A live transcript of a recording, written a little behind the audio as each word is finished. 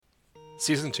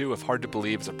Season 2 of Hard to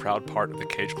Believe is a proud part of the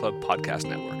Cage Club podcast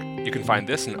network. You can find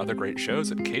this and other great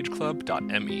shows at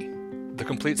cageclub.me. The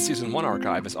complete Season 1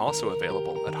 archive is also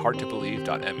available at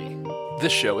hardtobelieve.me.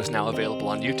 This show is now available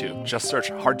on YouTube. Just search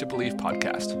Hard to Believe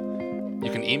Podcast.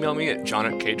 You can email me at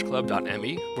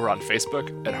john@cageclub.me. We're on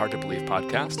Facebook at Hard to Believe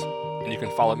Podcast. And you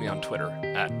can follow me on Twitter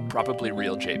at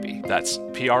ProbablyRealJB. That's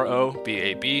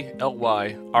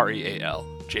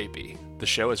ProbablyRealJB. The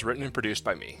show is written and produced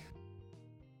by me.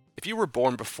 If you were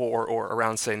born before or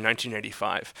around, say,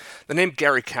 1985, the name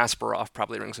Garry Kasparov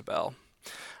probably rings a bell.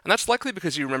 And that's likely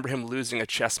because you remember him losing a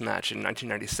chess match in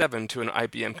 1997 to an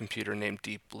IBM computer named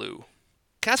Deep Blue.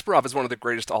 Kasparov is one of the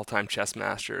greatest all-time chess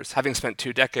masters, having spent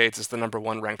 2 decades as the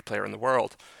 #1 ranked player in the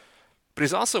world. But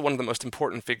he's also one of the most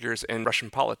important figures in Russian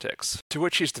politics, to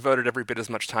which he's devoted every bit as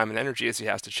much time and energy as he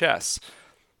has to chess.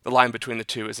 The line between the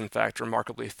two is in fact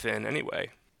remarkably thin anyway.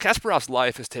 Kasparov's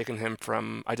life has taken him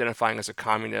from identifying as a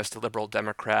communist, a liberal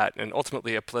Democrat, and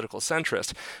ultimately a political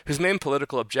centrist, whose main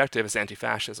political objective is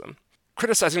anti-fascism.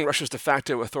 Criticizing Russia's de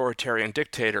facto authoritarian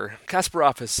dictator,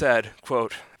 Kasparov has said,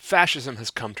 quote, "Fascism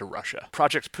has come to Russia.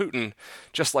 Project Putin,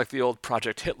 just like the old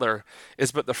Project Hitler,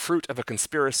 is but the fruit of a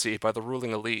conspiracy by the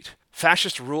ruling elite.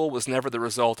 Fascist rule was never the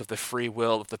result of the free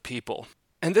will of the people."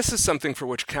 And this is something for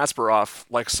which Kasparov,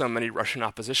 like so many Russian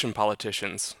opposition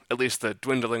politicians, at least the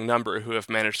dwindling number who have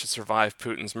managed to survive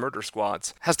Putin's murder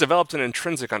squads, has developed an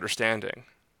intrinsic understanding.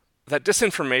 That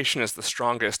disinformation is the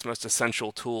strongest, most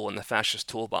essential tool in the fascist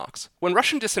toolbox. When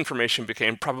Russian disinformation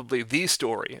became probably the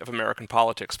story of American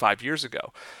politics 5 years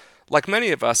ago, like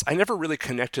many of us, I never really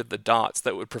connected the dots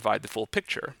that would provide the full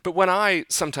picture. But when I,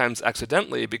 sometimes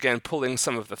accidentally, began pulling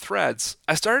some of the threads,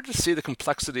 I started to see the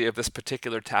complexity of this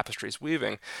particular tapestry's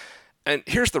weaving. And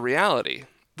here's the reality.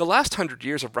 The last 100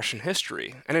 years of Russian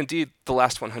history, and indeed the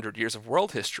last 100 years of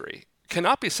world history,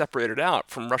 cannot be separated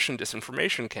out from Russian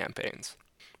disinformation campaigns.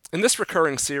 In this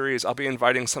recurring series, I'll be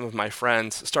inviting some of my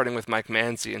friends, starting with Mike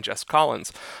Manzi and Jess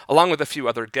Collins, along with a few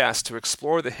other guests, to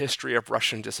explore the history of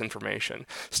Russian disinformation,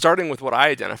 starting with what I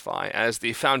identify as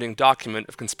the founding document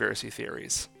of conspiracy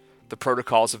theories, the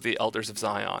Protocols of the Elders of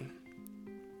Zion.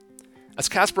 As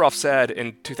Kasparov said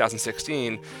in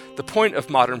 2016, the point of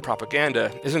modern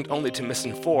propaganda isn't only to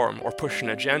misinform or push an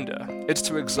agenda, it's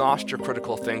to exhaust your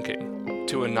critical thinking,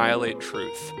 to annihilate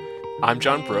truth. I'm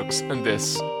John Brooks, and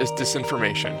this is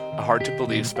Disinformation, a Hard to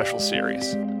Believe special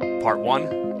series. Part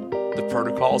 1, The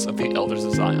Protocols of the Elders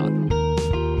of Zion.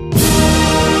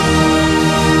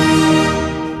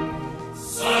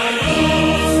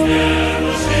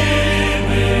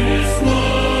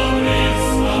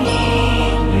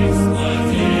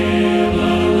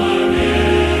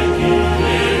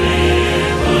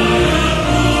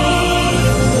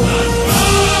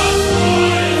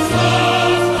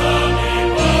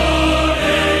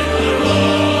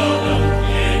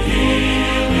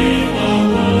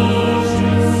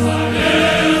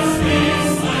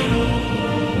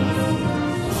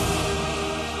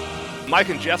 Mike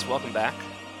and Jess, welcome back.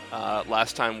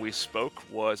 Last time we spoke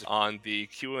was on the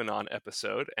QAnon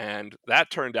episode, and that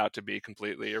turned out to be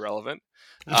completely irrelevant.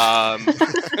 Yeah,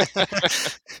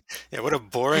 what a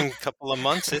boring couple of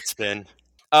months it's been.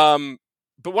 But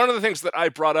one of the things that I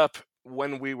brought up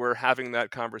when we were having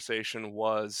that conversation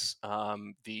was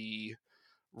the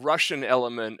Russian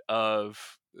element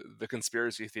of the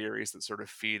conspiracy theories that sort of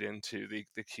feed into the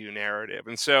Q narrative.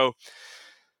 And so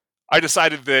I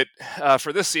decided that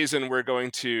for this season, we're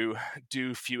going to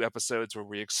do a few episodes where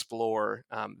we explore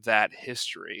that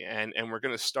history. And we're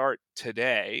going to start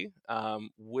today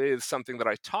with something that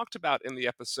I talked about in the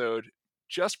episode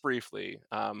just briefly,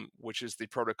 which is the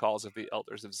Protocols of the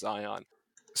Elders of Zion.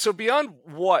 So beyond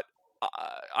what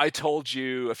I told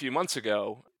you a few months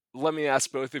ago, let me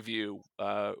ask both of you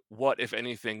what, if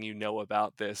anything, you know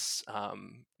about this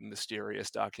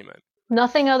mysterious document.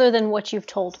 Nothing other than what you've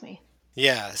told me.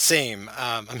 Yeah, same.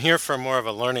 I'm here for more of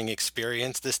a learning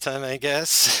experience this time, I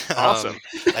guess. Awesome.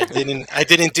 I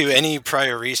didn't do any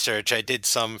prior research. I did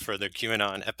some for the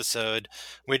QAnon episode,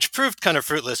 which proved kind of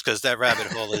fruitless because that rabbit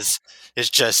hole is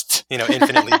just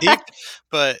infinitely deep.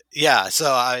 But yeah,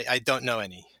 so I don't know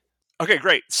any. Okay,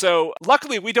 great. So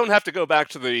luckily, we don't have to go back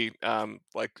to the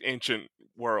ancient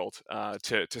world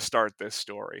to start this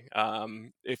story.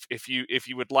 If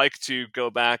you would like to go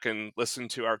back and listen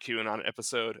to our QAnon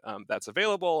episode, that's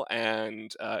available,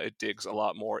 and it digs a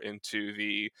lot more into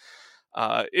the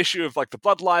issue of the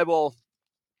blood libel.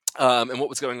 And what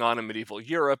was going on in medieval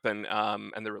Europe, and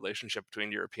the relationship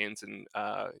between Europeans and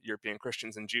European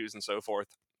Christians and Jews and so forth.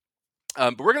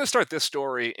 But we're going to start this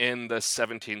story in the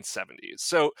 1770s.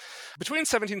 So between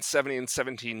 1770 and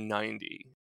 1790,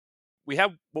 we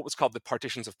have what was called the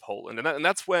partitions of Poland. And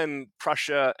that's when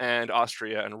Prussia and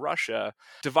Austria and Russia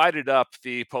divided up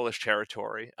the Polish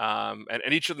territory.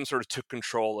 And each of them sort of took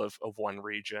control of one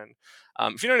region.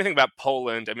 If you know anything about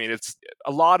Poland, I mean, it's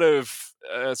a lot of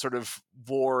sort of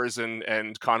wars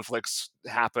and conflicts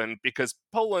happen because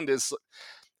Poland is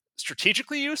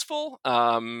strategically useful,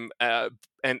 and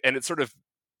it's sort of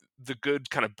the good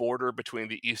kind of border between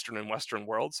the Eastern and Western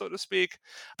world, so to speak.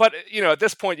 But, at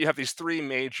this point, you have these three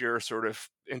major sort of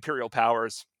imperial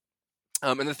powers,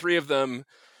 and the three of them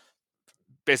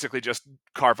basically just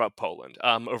carve up Poland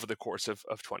over the course of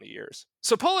 20 years.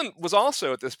 So Poland was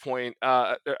also, at this point,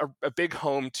 a big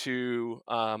home to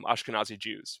Ashkenazi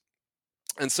Jews.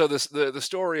 And so the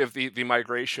story of the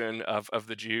migration of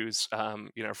the Jews,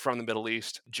 from the Middle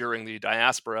East during the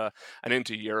diaspora and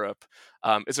into Europe,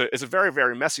 is a very,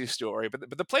 very messy story.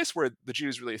 But the place where the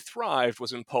Jews really thrived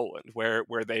was in Poland, where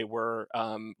they were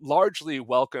largely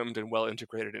welcomed and well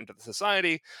integrated into the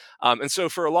society. And so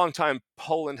for a long time,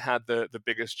 Poland had the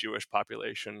biggest Jewish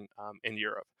population in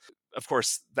Europe. Of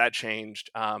course, that changed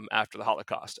after the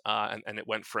Holocaust, and it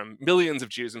went from millions of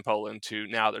Jews in Poland to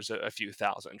now there's a few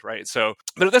thousand, right? So,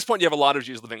 but at this point, you have a lot of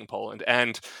Jews living in Poland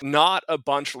and not a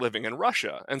bunch living in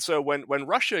Russia. And so when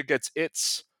Russia gets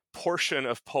its portion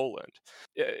of Poland,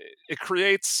 it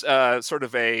creates sort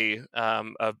of a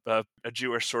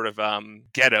Jewish sort of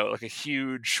ghetto, like a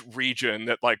huge region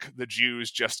that like the Jews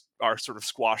just are sort of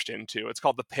squashed into. It's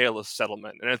called the Pale of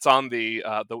Settlement, and it's on the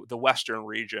western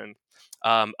region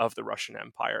of the Russian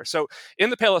Empire. So in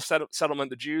the Pale of Settlement,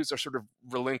 the Jews are sort of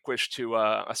relinquished to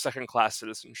a second-class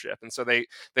citizenship, and so they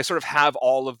sort of have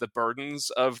all of the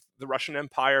burdens of the Russian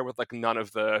Empire with like none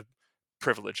of the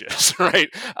privileges, right?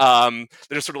 They're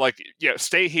just sort of like,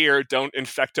 stay here, don't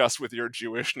infect us with your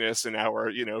Jewishness and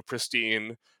our,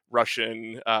 pristine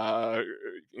Russian,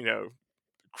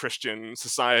 Christian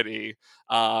society,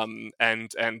 and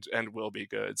will be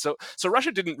good. So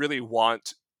Russia didn't really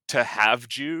want to have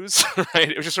Jews, right?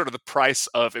 It was just sort of the price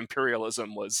of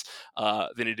imperialism was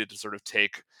they needed to sort of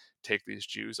take these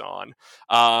Jews on.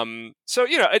 So,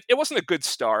 it wasn't a good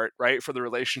start, right, for the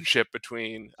relationship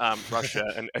between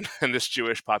Russia and this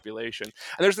Jewish population.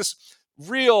 And there's this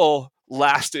real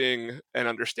lasting and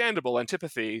understandable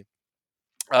antipathy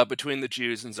between the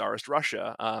Jews and Tsarist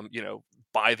Russia,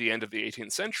 by the end of the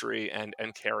 18th century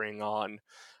and carrying on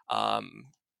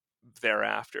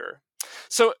thereafter.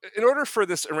 So in order for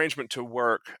this arrangement to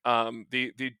work,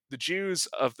 the Jews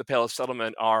of the Pale of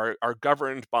Settlement are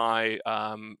governed by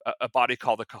a body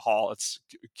called the Kahal. It's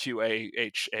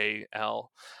Qahal.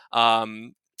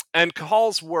 And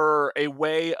Kahals were a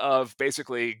way of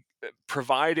basically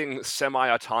providing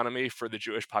semi-autonomy for the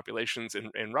Jewish populations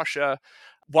in Russia,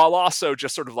 while also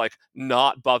just sort of like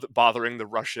not bothering the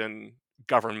Russian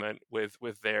government with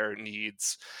their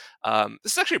needs.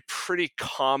 This is actually a pretty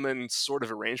common sort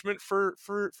of arrangement for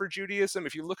Judaism.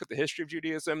 If you look at the history of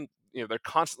Judaism, they're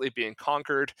constantly being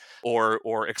conquered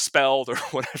or expelled or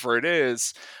whatever it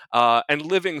is, and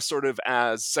living sort of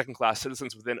as second-class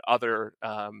citizens within other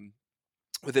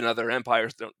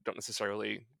empires don't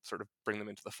necessarily sort of bring them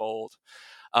into the fold.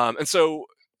 And so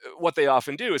what they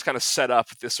often do is kind of set up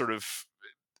this sort of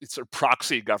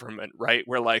proxy government, right?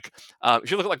 Where like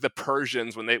if you look at like the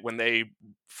Persians when they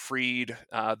freed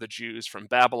the Jews from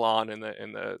Babylon in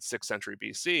the 6th century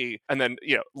BC, and then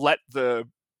let the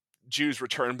Jews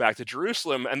return back to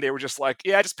Jerusalem, and they were just like,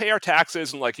 yeah, just pay our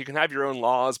taxes and like you can have your own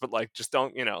laws, but like just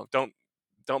don't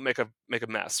make a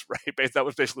mess, right? That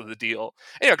was basically the deal.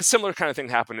 And, a similar kind of thing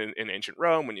happened in ancient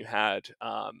Rome when you had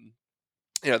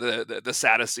the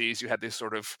Sadducees. You had these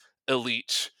sort of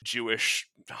elite Jewish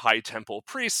high temple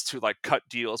priests who like cut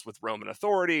deals with Roman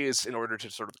authorities in order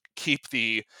to sort of keep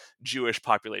the Jewish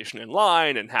population in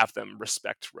line and have them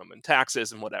respect Roman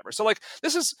taxes and whatever. So like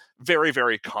this is very,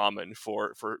 very common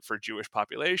for Jewish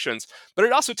populations, but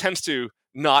it also tends to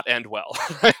not end well.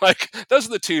 Right? Like those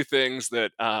are the two things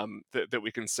that that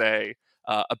we can say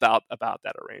about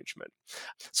that arrangement.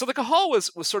 So the Kahal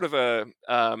was sort of a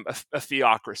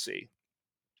theocracy.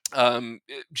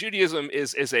 Judaism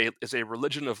is a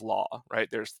religion of law, right?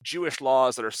 There's Jewish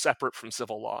laws that are separate from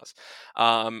civil laws,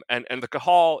 and the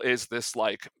Kahal is this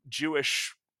like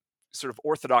Jewish sort of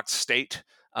Orthodox state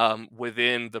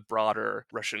within the broader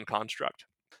Russian construct.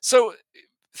 So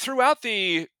throughout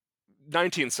the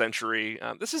 19th century,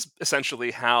 this is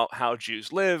essentially how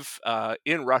Jews live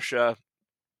in Russia.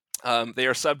 They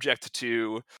are subject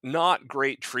to not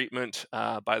great treatment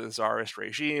by the Tsarist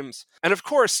regimes. And of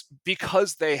course,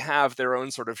 because they have their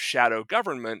own sort of shadow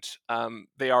government,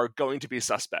 they are going to be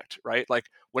suspect, right? Like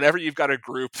whenever you've got a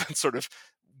group that's sort of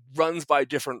runs by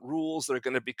different rules that are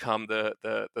going to become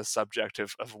the subject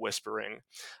of whispering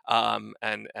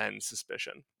and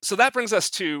suspicion. So that brings us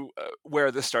to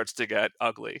where this starts to get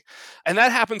ugly. And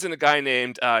that happens in a guy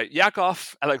named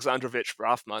Yakov Alexandrovich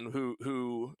Brafman,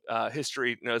 who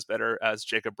history knows better as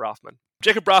Jacob Brafman.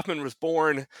 Jacob Brafman was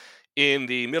born in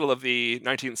the middle of the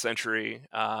 19th century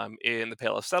in the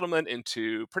Pale of Settlement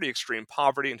into pretty extreme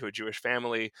poverty, into a Jewish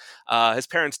family. His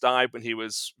parents died when he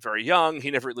was very young.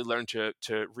 He never really learned to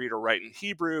read or write in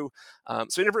Hebrew.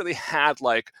 So he never really had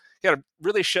he had a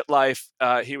really shit life.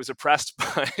 He was oppressed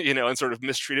by, and sort of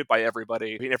mistreated by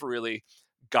everybody. He never really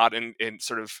got in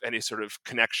sort of any sort of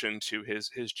connection to his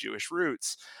Jewish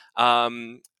roots.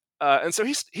 And so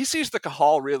he sees the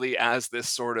Kahal really as this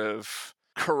sort of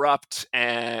corrupt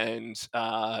and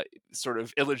sort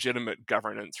of illegitimate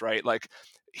governance, right? Like,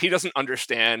 he doesn't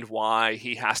understand why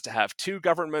he has to have two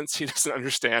governments. He doesn't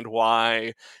understand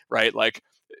why, right? Like,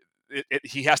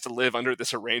 he has to live under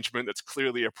this arrangement that's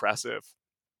clearly oppressive.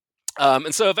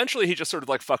 And so eventually he just sort of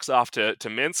fucks off to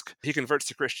Minsk. He converts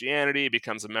to Christianity,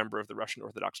 becomes a member of the Russian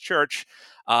Orthodox Church,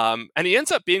 and he ends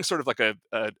up being sort of like a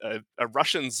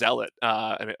Russian zealot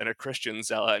and a Christian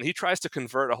zealot. And he tries to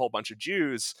convert a whole bunch of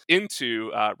Jews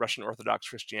into Russian Orthodox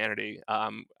Christianity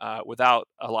without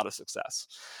a lot of success.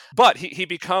 But he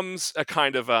becomes a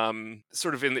kind of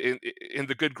sort of in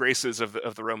the good graces of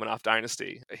the Romanov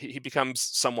dynasty. He becomes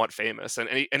somewhat famous, and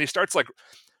he starts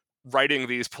writing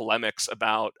these polemics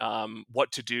about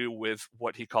what to do with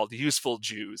what he called useful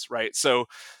Jews, right? So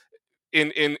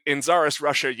in Tsarist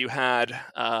Russia, you had,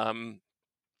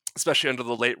 especially under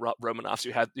the late Romanovs,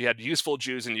 you had useful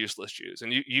Jews and useless Jews,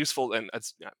 and useful, and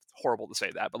it's horrible to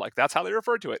say that, but that's how they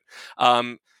referred to it.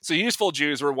 So useful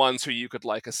Jews were ones who you could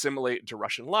assimilate into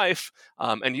Russian life,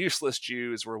 and useless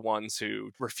Jews were ones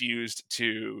who refused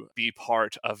to be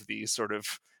part of the sort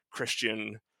of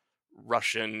Christian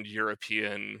Russian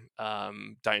European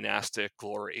dynastic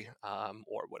glory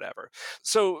or whatever.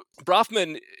 So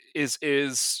Brafman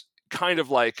is kind of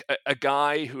like a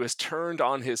guy who has turned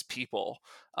on his people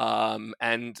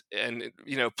and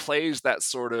plays that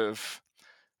sort of,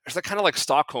 there's that kind of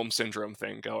Stockholm syndrome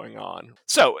thing going on.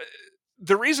 So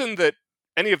the reason that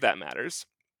any of that matters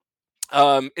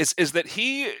is that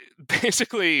he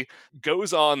basically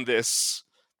goes on this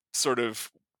sort of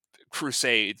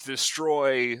crusade to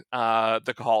destroy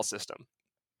the Kahal system,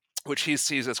 which he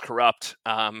sees as corrupt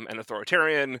and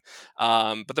authoritarian.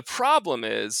 But the problem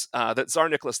is that Tsar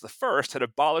Nicholas I had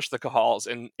abolished the Kahals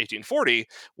in 1840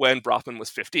 when Brafman was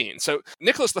 15. So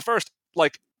Nicholas I,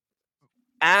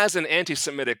 as an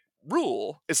anti-Semitic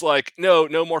rule, is no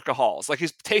more Kahals.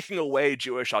 He's taking away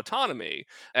Jewish autonomy,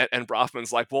 and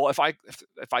Brafman's well, if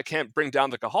I can't bring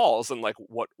down the Kahals, then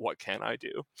what can I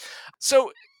do?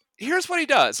 So here's what he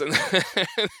does, and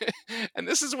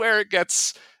this is where it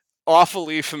gets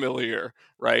awfully familiar,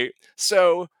 right?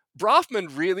 So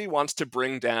Brafman really wants to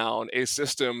bring down a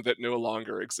system that no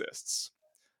longer exists,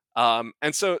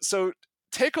 and so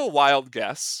take a wild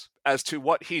guess as to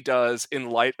what he does in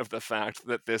light of the fact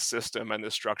that this system and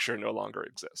this structure no longer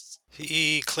exists.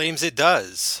 He claims it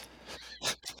does.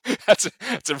 That's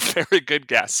a very good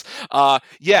guess.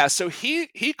 So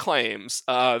he claims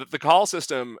that the Kahal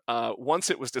system, once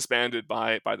it was disbanded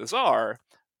by the Tsar,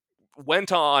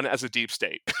 went on as a deep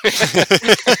state.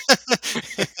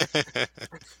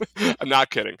 I'm not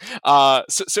kidding.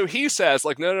 So he says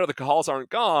no, the Kahals aren't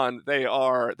gone.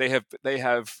 They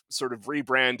have sort of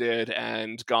rebranded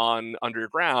and gone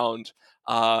underground.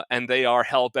 And they are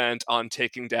hell-bent on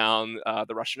taking down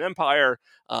the Russian Empire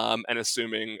and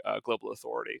assuming global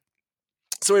authority.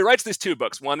 So he writes these two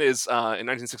books. One is in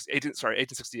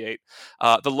 1868,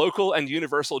 The Local and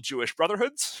Universal Jewish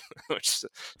Brotherhoods, which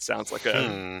sounds like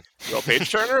a real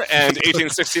page-turner, and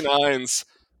 1869's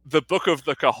The Book of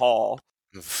the Kahal.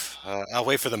 I'll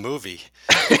wait for the movie.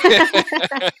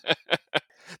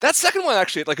 That second one,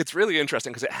 actually, it's really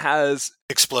interesting because it has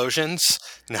explosions.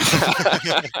 No.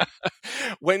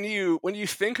 When you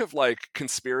think of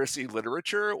conspiracy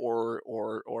literature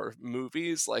or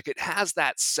movies, it has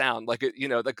that sound.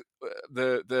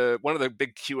 The one of the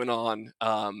big QAnon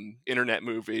internet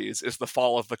movies is The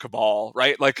Fall of the Cabal,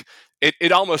 right?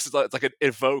 It almost is it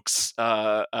evokes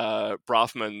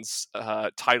Brafman's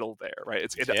title there, right?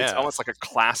 It's almost like a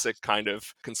classic kind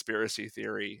of conspiracy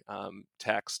theory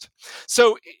text.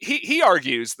 So he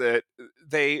argues that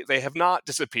they have not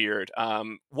disappeared.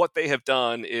 What they have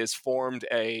done is formed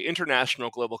a international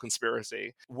global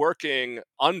conspiracy working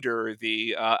under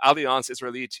the Alliance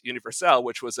Israélite Universelle,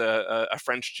 which was a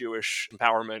French Jewish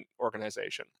empowerment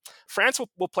organization. France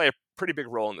will play a pretty big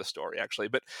role in this story, actually.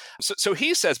 But so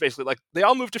he says basically they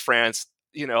all moved to France.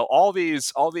 All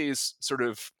these sort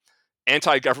of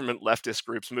anti-government leftist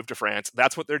groups move to France.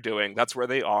 That's what they're doing. That's where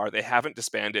they are. They haven't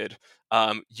disbanded.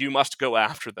 You must go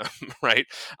after them, right?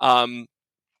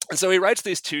 And so he writes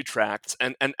these two tracts,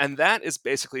 and that is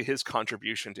basically his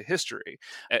contribution to history.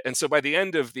 And so by the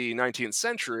end of the 19th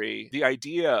century, the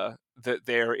idea that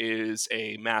there is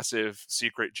a massive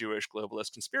secret Jewish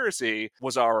globalist conspiracy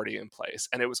was already in place.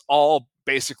 And it was all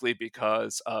basically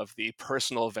because of the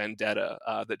personal vendetta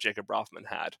that Jacob Rothman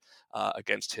had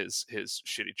against his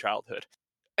shitty childhood.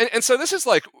 And so this is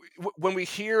like, when we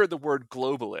hear the word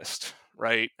globalist,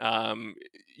 right?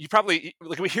 You probably,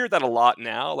 like, we hear that a lot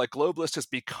now. Like, globalist has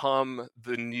become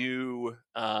the new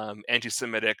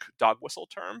anti-Semitic dog whistle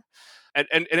term, and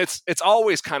it's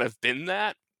always kind of been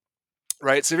that,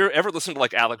 right? So if you ever listen to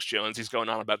like Alex Jones, he's going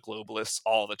on about globalists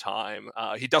all the time.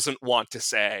 He doesn't want to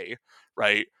say,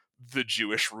 right, the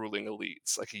Jewish ruling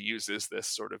elites. Like, he uses this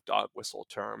sort of dog whistle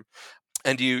term.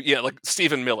 And like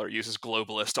Stephen Miller uses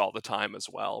globalist all the time as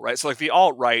well, right? So like the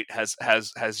alt-right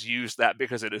has used that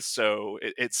because it is so,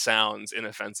 it sounds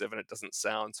inoffensive and it doesn't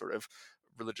sound sort of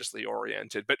religiously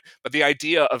oriented. But the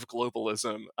idea of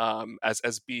globalism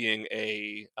as being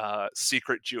a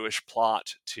secret Jewish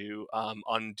plot to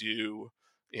undo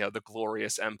the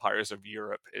glorious empires of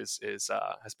Europe has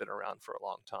been around for a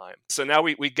long time. So now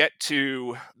we get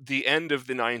to the end of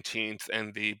the 19th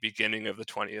and the beginning of the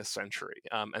 20th century,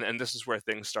 and this is where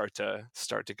things start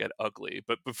to get ugly.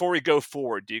 But before we go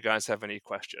forward, do you guys have any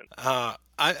questions?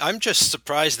 I'm just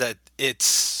surprised that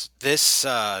it's this.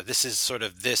 This is sort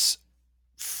of this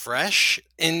fresh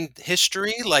in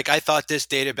history. Like, I thought this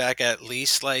dated back at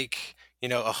least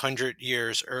 100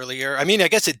 years earlier. I mean, I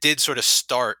guess it did sort of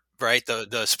start, right?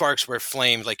 The sparks were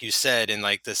flamed, like you said, in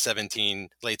like the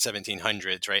late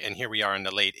 1700s, right? And here we are in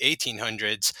the late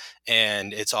 1800s,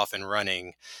 and it's off and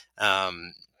running.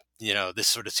 This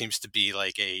sort of seems to be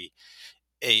like a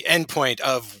endpoint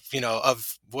of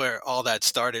of where all that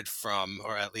started from,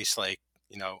 or at least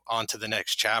on to the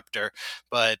next chapter.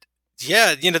 But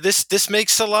yeah, this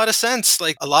makes a lot of sense.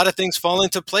 Like, a lot of things fall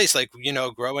into place. Like,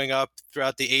 growing up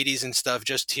throughout the 80s and stuff,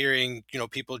 just hearing,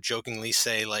 people jokingly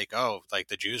say like, oh, like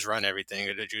the Jews run everything,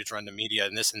 or the Jews run the media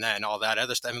and this and that and all that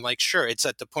other stuff. And like, sure, it's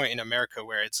at the point in America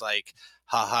where it's like,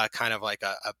 haha, kind of like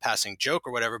a passing joke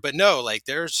or whatever. But no, like,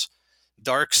 there's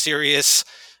dark, serious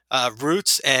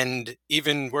roots and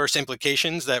even worse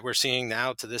implications that we're seeing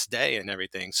now to this day and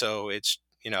everything. So it's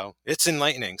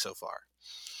enlightening so far.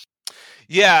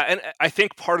 Yeah, and I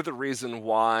think part of the reason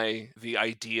why the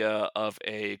idea of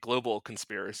a global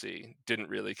conspiracy didn't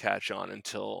really catch on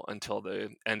until the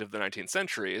end of the 19th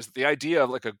century is the idea of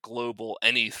like a global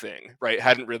anything, right,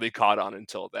 hadn't really caught on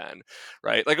until then,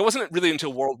 right? Like, it wasn't really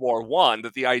until World War I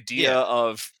that the idea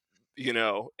of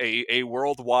a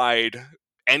worldwide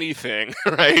anything,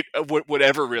 right, would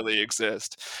ever really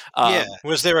exist.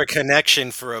 Was there a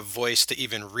connection for a voice to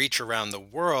even reach around the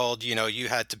world? You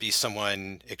had to be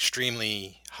someone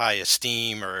extremely high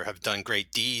esteem or have done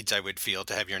great deeds, I would feel,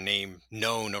 to have your name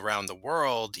known around the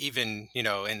world, even, in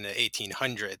the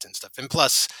 1800s and stuff. And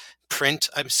plus, print,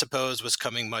 I suppose, was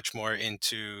coming much more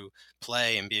into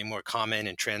play and being more common,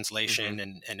 and translation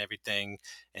and everything,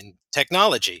 and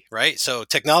technology, right? So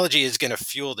technology is going to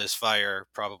fuel this fire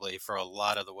probably for a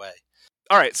lot of the way.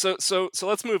 All right, so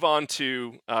let's move on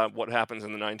to what happens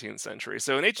in the 19th century.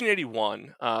 So in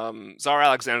 1881, Tsar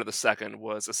Alexander II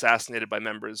was assassinated by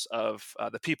members of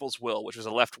the People's Will, which was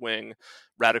a left-wing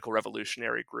radical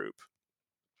revolutionary group.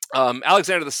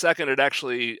 Alexander II had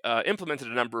actually implemented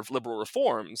a number of liberal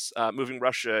reforms, moving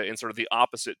Russia in sort of the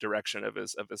opposite direction of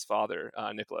his father,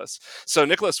 Nicholas. So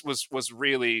Nicholas was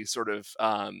really sort of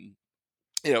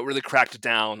really cracked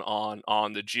down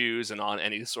on the Jews and on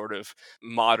any sort of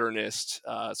modernist,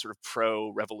 sort of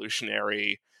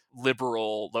pro-revolutionary,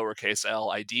 liberal lowercase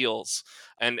l ideals,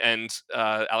 and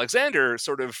Alexander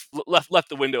sort of left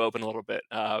the window open a little bit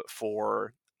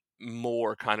for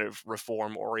more kind of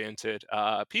reform-oriented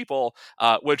people,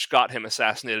 which got him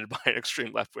assassinated by an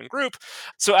extreme left-wing group.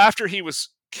 So after he was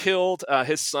killed,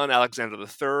 his son Alexander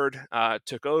III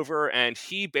took over, and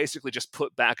he basically just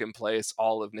put back in place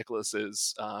all of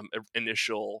Nicholas's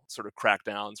initial sort of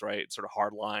crackdowns, right, sort of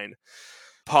hardline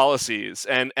policies,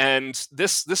 and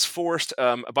this forced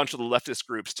a bunch of the leftist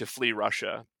groups to flee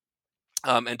Russia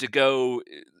and to go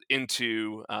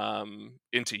into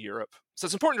Europe. So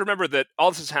it's important to remember that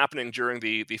all this is happening during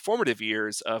the formative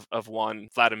years of one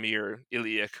Vladimir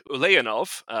Ilyich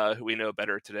Ulyanov, who we know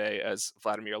better today as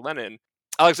Vladimir Lenin.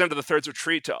 Alexander III's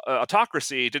retreat to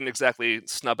autocracy didn't exactly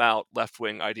snub out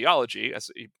left-wing ideology, as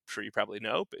he sure you probably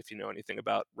know, but if you know anything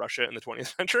about Russia in the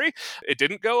 20th century, it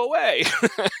didn't go away.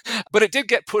 But it did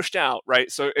get pushed out,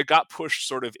 right? So it got pushed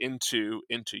sort of into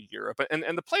Europe.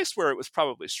 And the place where it was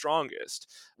probably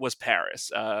strongest was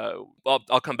Paris. Well,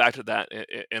 I'll come back to that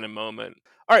in a moment.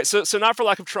 All right, so not for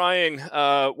lack of trying,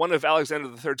 one of Alexander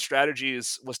III's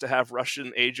strategies was to have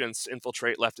Russian agents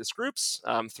infiltrate leftist groups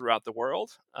throughout the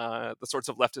world, the sorts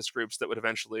of leftist groups that would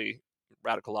eventually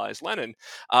radicalize Lenin.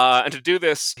 And to do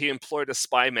this, he employed a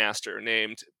spy master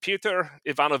named Pyotr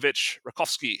Ivanovich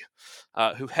Rakovsky,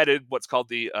 who headed what's called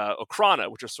the Okhrana,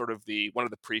 which is sort of one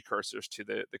of the precursors to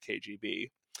the KGB.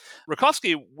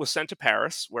 Rakovsky was sent to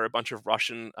Paris, where a bunch of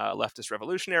Russian leftist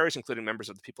revolutionaries, including members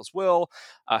of the People's Will,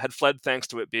 had fled thanks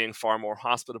to it being far more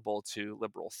hospitable to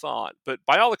liberal thought. But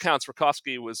by all accounts,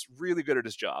 Rakovsky was really good at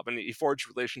his job, and he forged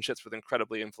relationships with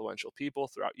incredibly influential people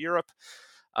throughout Europe.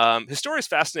 His story is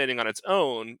fascinating on its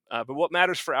own, but what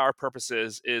matters for our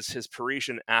purposes is his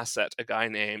Parisian asset, a guy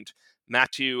named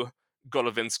Matthew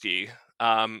Golovinsky.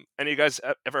 Any of you guys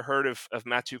ever heard of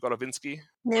Matthew Golovinsky?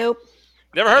 Nope.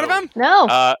 Never heard of him?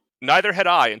 No. Neither had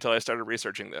I until I started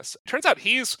researching this. Turns out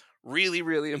he's really,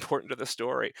 really important to the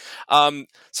story.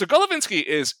 So Golovinsky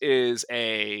is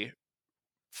a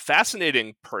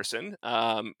fascinating person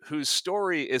whose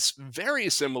story is very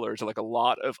similar to like a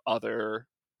lot of other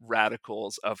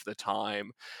radicals of the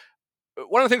time.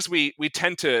 One of the things we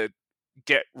tend to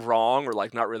get wrong or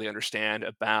like not really understand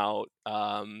about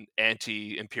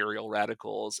anti-imperial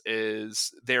radicals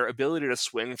is their ability to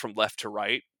swing from left to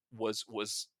right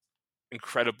was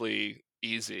incredibly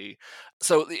easy.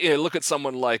 So look at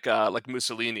someone like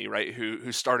Mussolini, right,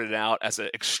 who started out as an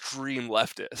extreme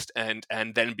leftist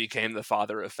and then became the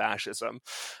father of fascism.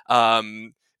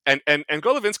 And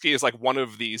Golovinsky is like one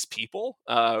of these people.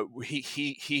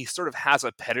 He sort of has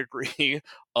a pedigree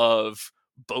of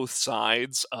both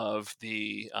sides of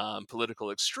the political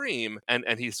extreme,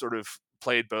 and he sort of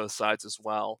played both sides as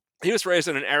well. He was raised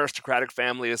in an aristocratic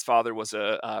family. His father was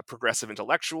a progressive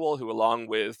intellectual who, along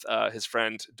with his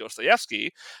friend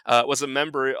Dostoevsky, was a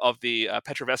member of the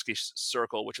Petrovsky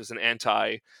Circle, which was an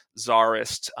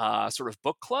anti-czarist sort of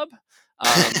book club.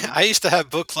 I used to have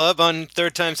book club on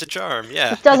Third Time's a Charm.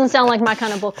 Yeah. It doesn't sound like my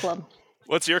kind of book club.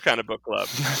 What's your kind of book club?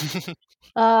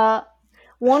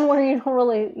 One where you don't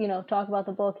really, talk about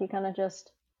the book. You kind of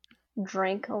just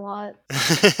drink a lot.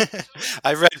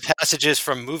 I read passages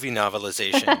from movie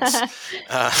novelizations.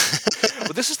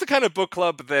 Well, this is the kind of book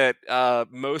club that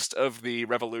most of the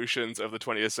revolutions of the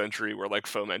 20th century were like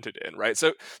fomented in, right?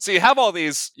 So you have all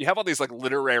these like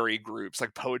literary groups,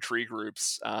 like poetry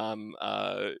groups.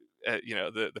 The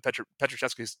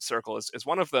Petrovsky Circle is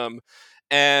one of them,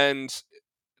 and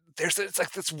it's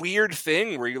like this weird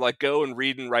thing where you like go and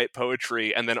read and write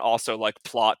poetry and then also like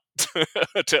plot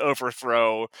to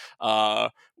overthrow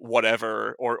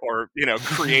whatever or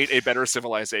create a better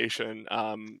civilization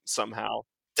somehow.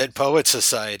 Dead Poet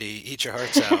Society, eat your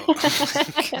hearts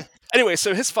out. Anyway,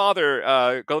 so his father,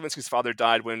 Golovinsky's father,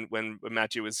 died when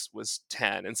Matthew was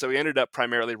 10, and so he ended up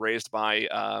primarily raised by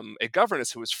a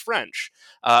governess who was French,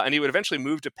 and he would eventually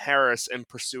move to Paris and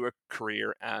pursue a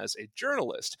career as a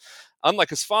journalist. Unlike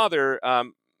his father,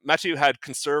 Matthew had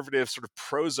conservative, sort of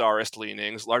pro-czarist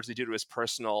leanings, largely due to his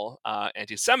personal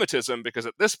anti-Semitism, because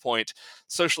at this point,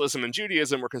 socialism and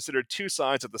Judaism were considered two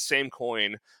sides of the same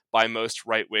coin by most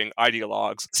right-wing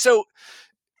ideologues. So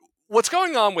what's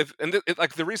going on with, and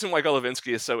the reason why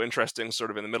Golovinsky is so interesting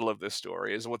sort of in the middle of this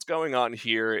story is what's going on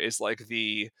here is like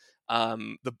the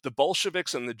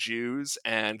Bolsheviks and the Jews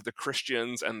and the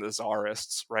Christians and the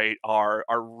Tsarists, right, are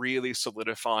really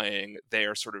solidifying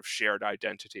their sort of shared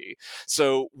identity.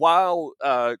 So while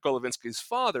Golovinsky's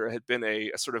father had been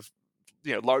a sort of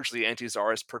largely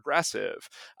anti-Tsarist progressive,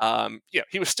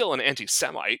 he was still an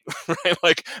anti-Semite, right?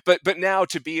 Like, but now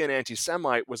to be an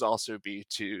anti-Semite was also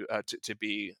to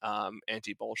be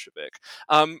anti-Bolshevik.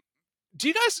 Do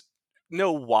you guys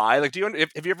know why? Like,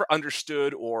 have you ever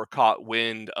understood or caught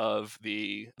wind of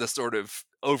the sort of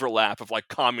overlap of like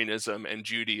communism and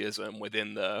Judaism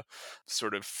within the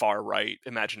sort of far right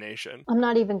imagination? I'm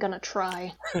not even gonna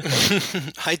try.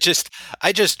 I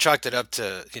just chalked it up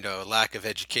to lack of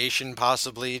education,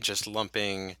 possibly just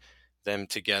lumping them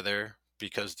together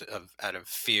because out of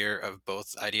fear of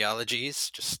both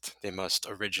ideologies. Just they must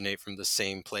originate from the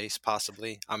same place,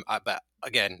 possibly. But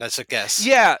again, that's a guess.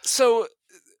 Yeah. So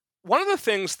one of the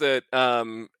things that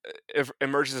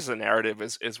emerges as a narrative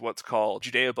is what's called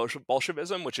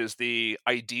Judeo-Bolshevism, which is the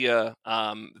idea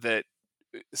that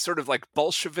sort of like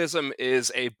Bolshevism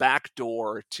is a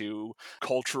backdoor to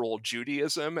cultural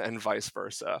Judaism and vice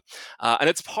versa. And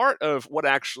it's part of what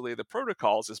actually the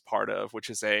Protocols is part of, which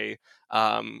is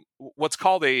what's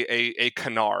called a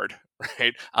canard,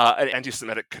 right? An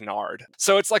anti-Semitic canard.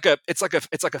 So it's like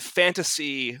a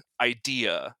fantasy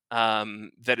idea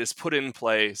that is put in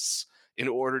place in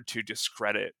order to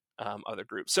discredit other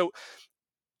groups. So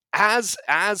as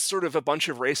sort of a bunch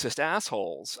of racist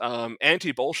assholes,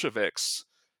 anti-Bolsheviks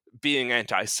being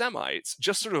anti-Semites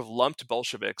just sort of lumped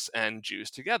Bolsheviks and Jews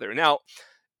together. Now,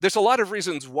 there's a lot of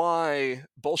reasons why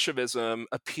Bolshevism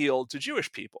appealed to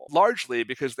Jewish people, largely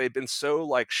because they've been so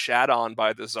like shat on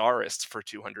by the Tsarists for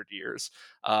 200 years,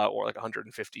 or like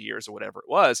 150 years or whatever it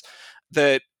was,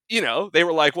 that they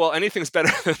were like, well, anything's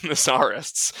better than the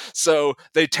Tsarists, so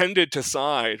they tended to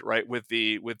side right with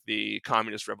the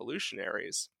communist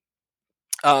revolutionaries.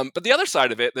 But the other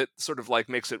side of it that sort of like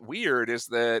makes it weird is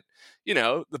that,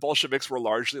 the Bolsheviks were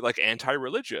largely like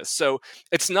anti-religious. So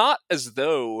it's not as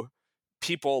though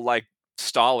people like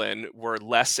Stalin were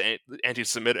less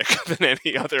anti-Semitic than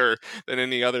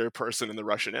any other person in the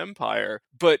Russian Empire.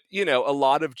 But, a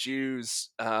lot of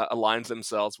Jews aligned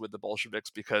themselves with the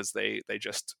Bolsheviks because they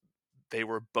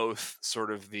were both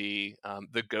sort of the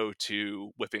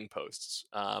go-to whipping posts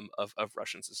of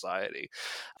Russian society.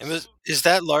 And is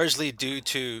that largely due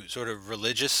to sort of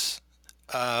religious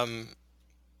um,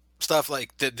 stuff,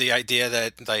 like the idea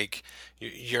that like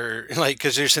you're like,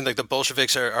 because you're saying like the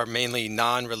Bolsheviks are mainly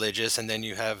non-religious, and then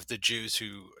you have the Jews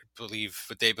who believe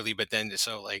what they believe, but then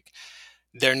so like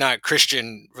they're not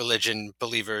Christian religion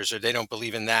believers, or they don't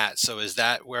believe in that. So is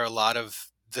that where a lot of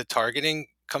the targeting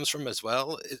comes from as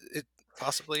well? It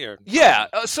possibly, or I don't Yeah.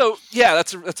 know.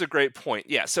 That's a great point.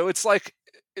 Yeah. So it's like,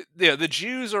 the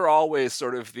Jews are always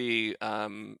sort of the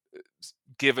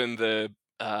given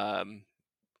um,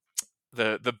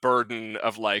 the burden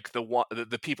of like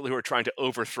the people who are trying to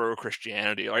overthrow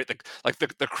Christianity, right?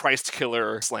 The Christ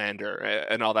killer slander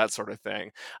and all that sort of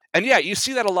thing. And yeah, you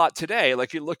see that a lot today.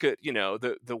 Like you look at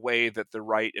the way that the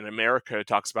right in America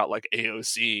talks about like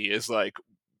AOC is like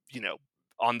you know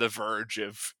on the verge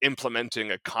of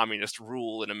implementing a communist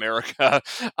rule in America,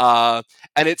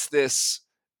 and it's this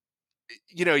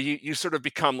you sort of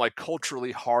become like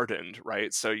culturally hardened,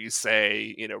 right? So you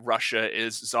say Russia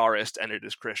is Tsarist and it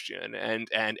is Christian, and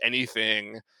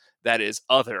anything that is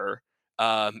other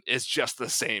is just the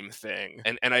same thing.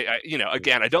 And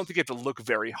again, I don't think you have to look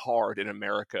very hard in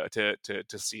America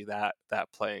to see that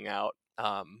playing out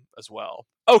as well.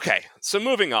 Okay, so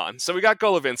moving on. So we got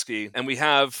Golovinsky and we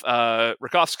have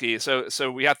Rakovsky.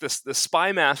 So we have this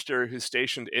spy master who's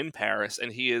stationed in Paris,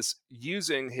 and he is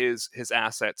using his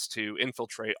assets to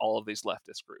infiltrate all of these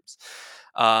leftist groups.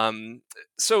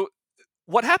 So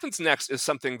what happens next is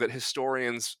something that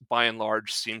historians, by and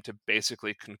large, seem to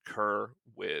basically concur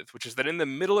with, which is that in the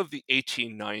middle of the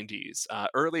 1890s,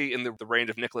 early in the reign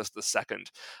of Nicholas II,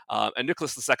 and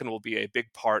Nicholas II will be a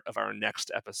big part of our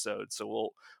next episode, so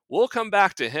we'll come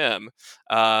back to him.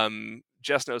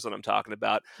 Jess knows what I'm talking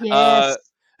about. Yes.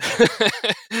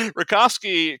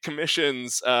 Rakovsky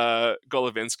commissions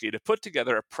Golovinsky to put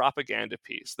together a propaganda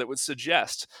piece that would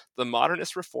suggest the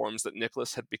modernist reforms that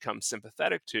Nicholas had become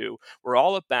sympathetic to were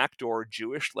all a backdoor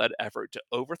Jewish-led effort to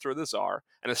overthrow the Tsar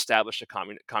and establish a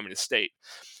communist state.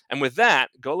 And with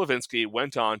that, Golovinsky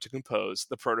went on to compose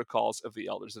the Protocols of the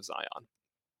Elders of Zion.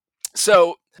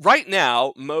 So right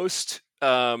now, most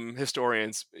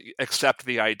historians accept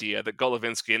the idea that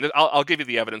Golovinsky, and I'll give you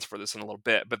the evidence for this in a little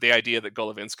bit, but the idea that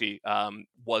Golovinsky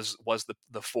was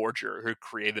the forger who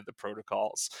created the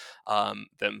protocols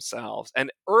themselves.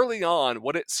 And early on,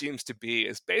 what it seems to be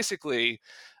is basically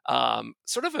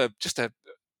sort of just a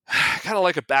kind of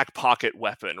like a back pocket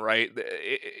weapon, right?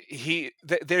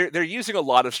 They're using a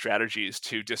lot of strategies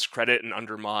to discredit and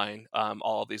undermine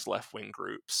all of these left wing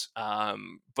groups,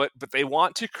 but they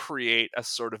want to create a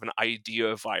sort of an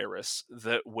idea virus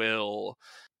that will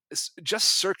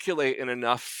just circulate in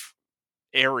enough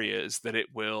areas that it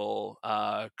will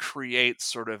create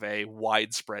sort of a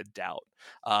widespread doubt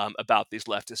about these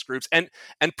leftist groups, and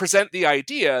present the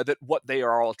idea that what they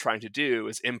are all trying to do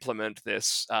is implement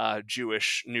this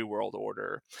Jewish New World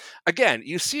Order. Again,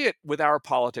 you see it with our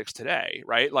politics today,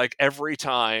 right? Like every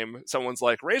time someone's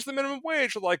like, raise the minimum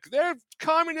wage, like their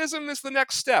communism is the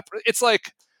next step. It's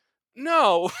like,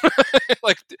 no,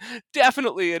 like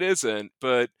definitely it isn't,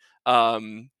 but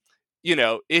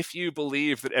if you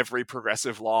believe that every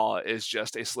progressive law is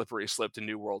just a slippery slope to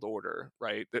New World Order,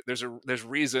 right? There's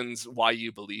reasons why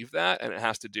you believe that, and it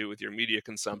has to do with your media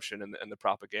consumption and the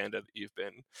propaganda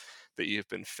that you've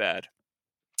been fed.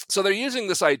 So they're using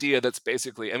this idea that's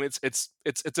basically, I mean, it's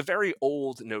a very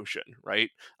old notion, right?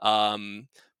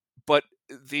 But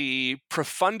the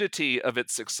profundity of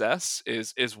its success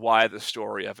is why the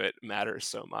story of it matters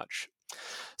so much.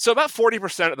 So about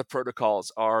 40% of the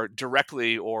protocols are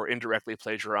directly or indirectly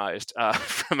plagiarized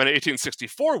from an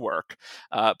 1864 work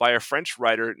by a French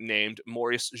writer named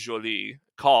Maurice Joly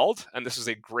called, and this is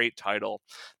a great title,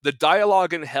 The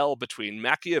Dialogue in Hell Between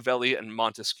Machiavelli and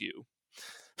Montesquieu.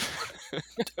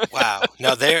 Wow.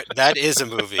 Now that is a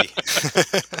movie.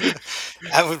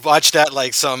 I would watch that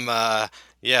like some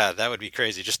yeah, that would be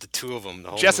crazy. Just the two of them, the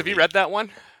whole Jess, movie. have you read that one?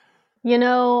 You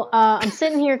know, I'm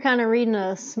sitting here kind of reading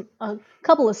a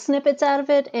couple of snippets out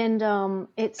of it, and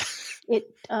it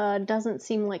doesn't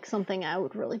seem like something I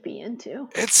would really be into.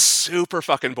 It's super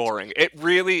fucking boring. It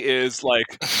really is like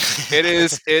it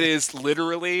is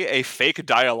literally a fake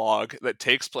dialogue that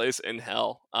takes place in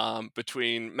hell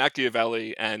between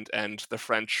Machiavelli and the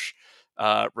French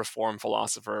reform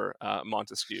philosopher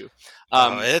Montesquieu.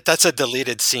 That's a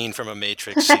deleted scene from a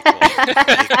Matrix sequel.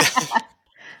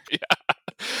 Yeah.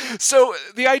 So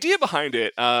the idea behind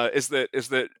it is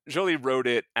that Joly wrote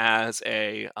it as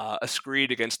a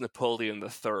screed against Napoleon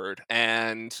III,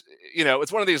 and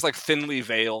it's one of these like thinly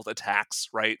veiled attacks,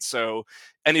 right? So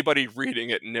anybody reading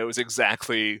it knows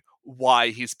exactly why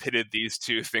he's pitted these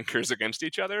two thinkers against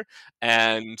each other,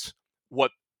 and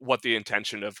what the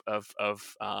intention of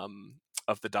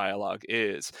the dialogue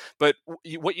is. But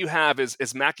what you have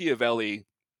is Machiavelli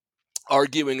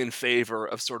arguing in favor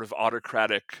of sort of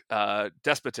autocratic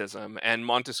despotism, and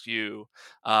Montesquieu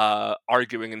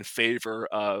arguing in favor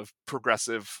of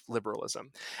progressive liberalism.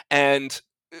 And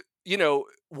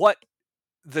what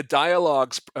the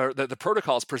dialogues or the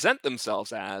protocols present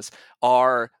themselves as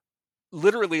are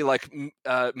literally like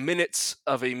minutes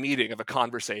of a meeting, of a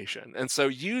conversation. And so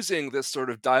using this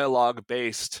sort of dialogue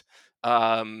based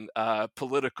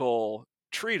political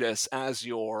treatise as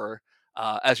your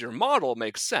model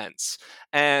makes sense.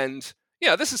 And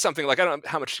this is something like, I don't know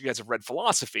how much you guys have read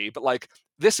philosophy, but like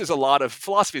this is a lot of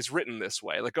philosophy is written this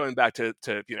way, like going back to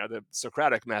the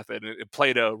Socratic method.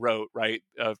 Plato wrote, right,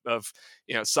 of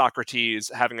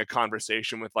Socrates having a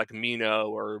conversation with like Meno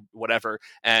or whatever,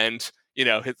 and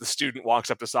the student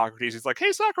walks up to Socrates. He's like,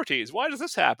 "Hey, Socrates, why does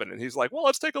this happen?" And he's like, "Well,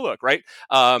 let's take a look," right?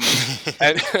 And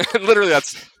literally,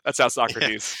 that's how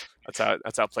Socrates. Yeah.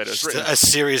 That's how Plato's written. A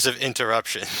series of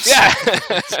interruptions. Yeah.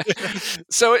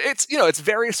 So it's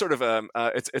very sort of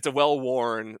it's a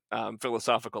well-worn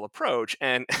philosophical approach,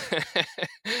 and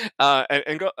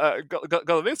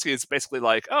Golovinsky is basically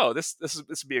like, oh, this would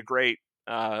be a great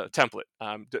template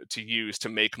to use to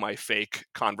make my fake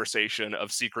conversation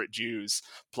of secret Jews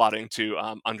plotting to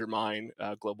undermine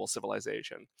global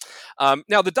civilization.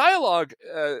 Now, the dialogue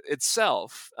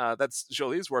itself, that's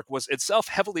Joly's work, was itself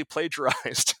heavily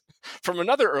plagiarized from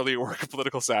another early work of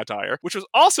political satire, which was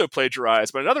also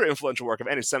plagiarized by another influential work of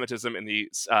anti-Semitism in a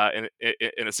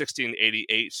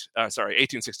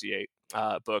 1868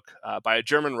 book by a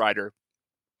German writer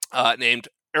named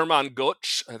Hermann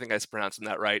Goetsch, I think I was pronouncing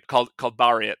that right, called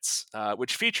Barietz,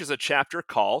 which features a chapter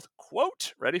called,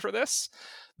 quote, ready for this,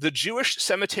 "The Jewish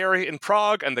Cemetery in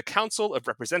Prague and the Council of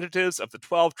Representatives of the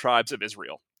 12 Tribes of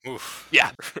Israel." Oof.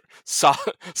 Yeah,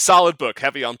 solid book,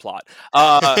 heavy on plot.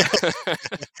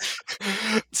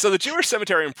 So the Jewish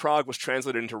Cemetery in Prague was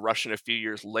translated into Russian a few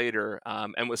years later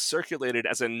and was circulated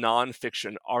as a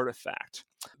non-fiction artifact.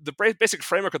 The basic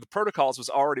framework of the protocols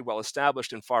was already well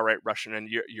established in far-right Russian and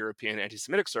European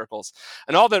anti-Semitic circles,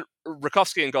 and all that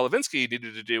Rakovsky and Golovinsky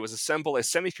needed to do was assemble a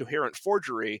semi-coherent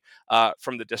forgery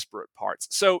from the disparate parts.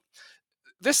 So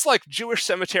this like Jewish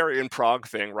cemetery in Prague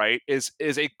thing, right, is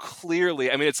a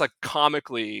clearly, I mean, it's like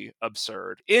comically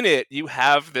absurd. In it, you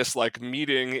have this like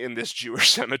meeting in this Jewish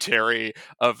cemetery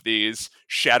of these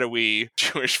shadowy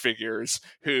Jewish figures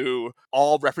who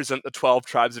all represent the 12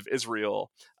 tribes of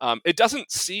Israel. It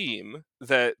doesn't seem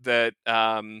that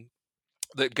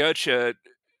Goethe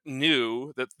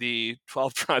knew that the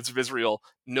 12 tribes of Israel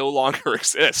no longer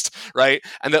exist, right?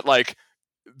 And that like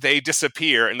they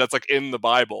disappear, and that's like in the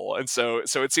Bible. And so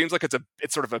it seems like it's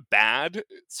sort of a bad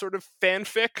sort of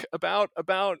fanfic about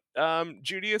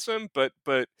Judaism, but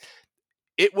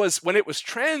it was, when it was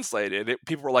translated,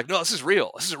 people were like, no, this is real,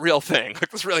 this is a real thing,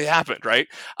 like this really happened, right?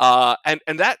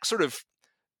 And that sort of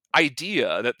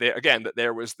idea that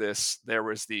there was these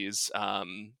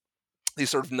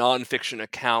sort of nonfiction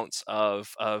accounts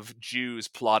of Jews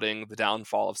plotting the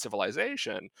downfall of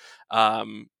civilization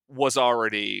was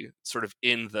already sort of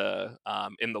in the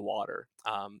water,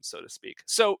 so to speak.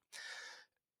 So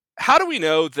how do we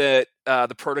know that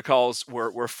the protocols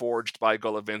were forged by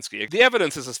Golovinsky? The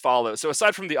evidence is as follows. So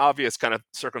aside from the obvious kind of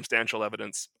circumstantial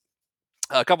evidence,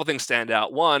 a couple things stand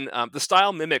out. One, the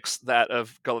style mimics that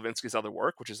of Golovinsky's other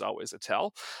work, which is always a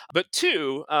tell. But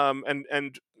two,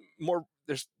 and more,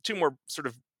 there's two more sort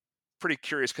of pretty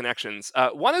curious connections.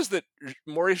 One is that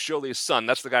Maurice Joly's son,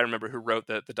 that's the guy, remember, who wrote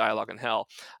the Dialogue in Hell,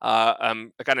 a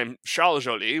guy named Charles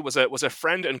Joly, was a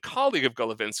friend and colleague of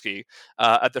Golovinsky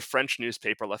at the French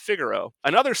newspaper Le Figaro.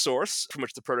 Another source from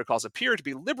which the protocols appear to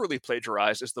be liberally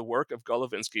plagiarized is the work of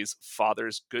Golovinsky's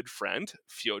father's good friend,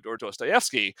 Fyodor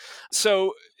Dostoevsky.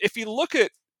 So if you look at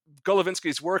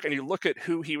Golovinsky's work and you look at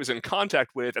who he was in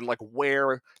contact with and like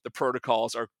where the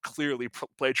protocols are clearly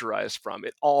plagiarized from,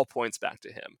 it all points back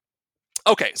to him.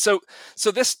 Okay, so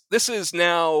this is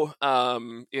now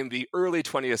in the early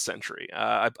 20th century.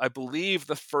 I believe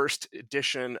the first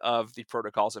edition of the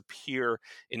protocols appear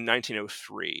in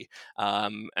 1903,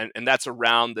 and that's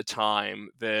around the time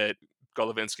that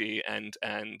Golovinsky and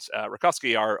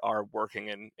Rakovsky are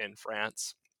working in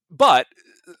France. But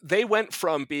they went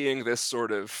from being this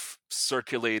sort of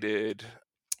circulated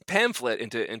pamphlet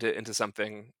into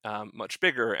something much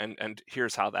bigger, and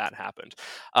here's how that happened.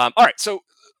 All right, so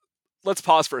let's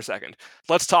pause for a second.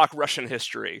 Let's talk Russian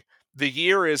history. The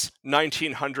year is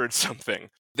 1900 something.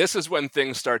 This is when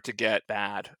things start to get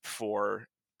bad for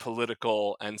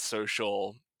political and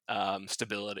social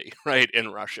stability, right,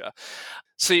 in Russia.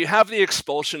 So you have the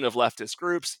expulsion of leftist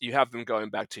groups, you have them going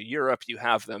back to Europe, you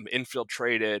have them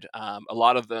infiltrated. A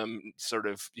lot of them sort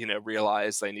of,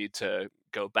 realize they need to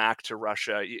go back to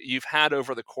Russia. You've had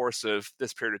over the course of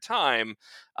this period of time,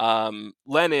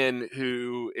 Lenin,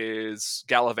 who is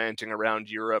gallivanting around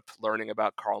Europe, learning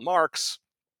about Karl Marx,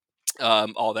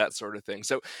 all that sort of thing.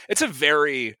 So it's a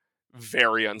very,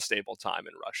 very unstable time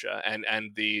in Russia,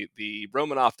 and the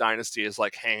Romanov dynasty is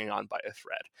like hanging on by a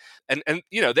thread. And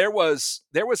there was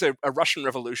a Russian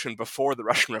Revolution before the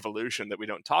Russian Revolution that we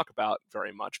don't talk about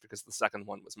very much because the second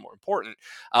one was more important.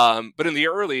 But in the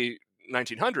early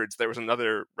 1900s, there was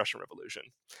another Russian Revolution,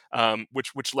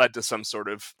 which led to some sort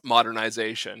of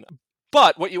modernization.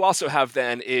 But what you also have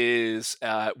then is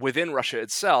within Russia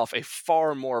itself a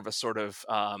far more of a sort of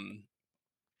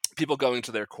people going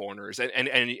to their corners,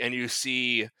 and you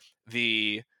see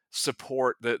the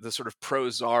support, the sort of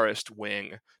pro-Tsarist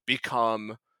wing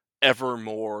become ever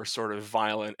more sort of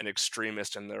violent and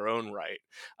extremist in their own right,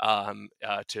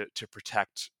 to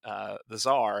protect the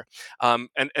Tsar.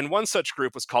 And one such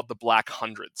group was called the Black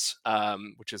Hundreds,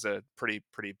 which is a pretty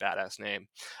badass name.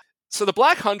 So the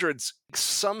Black Hundreds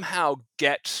somehow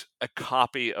get a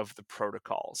copy of the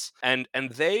protocols, and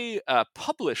they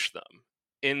publish them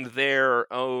in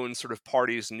their own sort of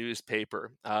party's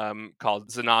newspaper called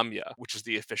Znamya, which is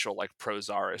the official like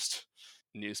pro-Tsarist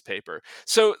newspaper.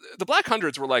 So the Black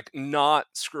Hundreds were like not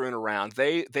screwing around.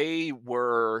 They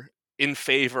were in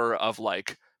favor of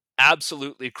like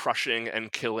absolutely crushing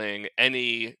and killing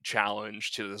any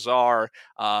challenge to the Tsar,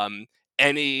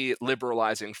 any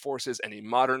liberalizing forces, any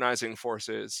modernizing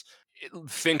forces.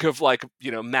 Think of like,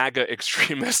 MAGA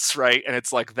extremists, right? And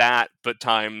it's like that, but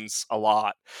times a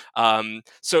lot.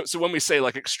 So when we say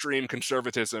like extreme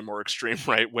conservatism or extreme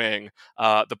right wing,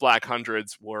 the Black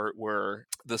Hundreds were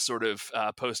the sort of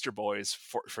poster boys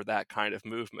for that kind of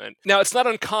movement. Now, it's not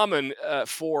uncommon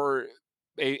for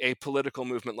a political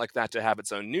movement like that to have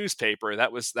its own newspaper.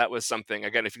 That was something.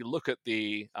 Again, if you look at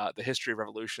the history of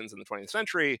revolutions in the 20th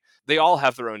century, they all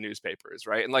have their own newspapers,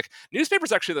 right? And like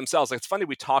newspapers actually themselves, like it's funny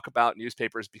we talk about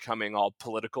newspapers becoming all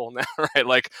political now, right?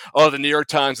 Like, oh, the New York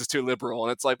Times is too liberal,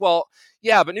 and it's like, well,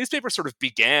 yeah, but newspapers sort of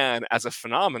began as a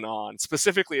phenomenon,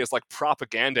 specifically as like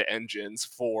propaganda engines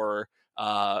for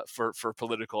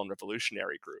political and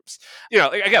revolutionary groups.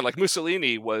 Again, like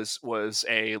Mussolini was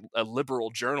a liberal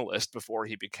journalist before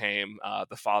he became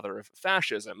the father of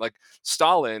fascism. Like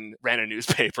Stalin ran a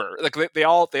newspaper. Like they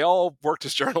all worked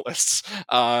as journalists.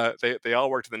 They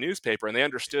all worked in the newspaper, and they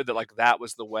understood that like that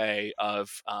was the way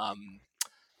of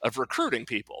recruiting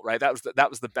people, right? That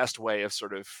was the best way of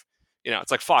sort of,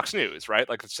 it's like Fox News, right?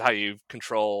 Like it's how you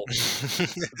control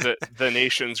the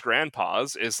nation's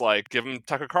grandpas is like give them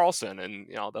Tucker Carlson, and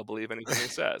they'll believe anything he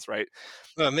says, right?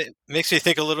 Well, it makes me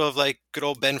think a little of like good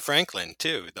old Ben Franklin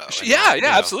too, though. Yeah,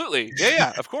 absolutely.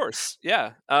 Yeah, of course.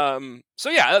 Yeah. So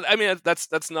yeah, I mean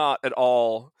that's not at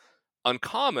all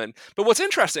uncommon. But what's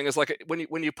interesting is like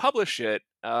when you publish it,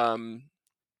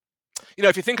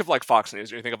 if you think of like Fox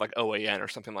News or you think of like OAN or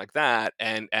something like that,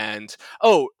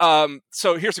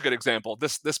 so here's a good example.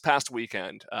 This past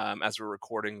weekend, as we're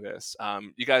recording this,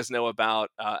 you guys know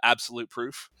about Absolute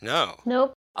Proof? No.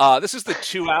 Nope. This is the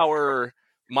 2-hour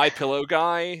My Pillow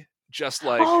guy just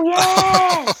like Oh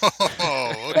yes,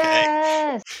 Oh, okay.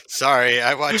 yes. Sorry,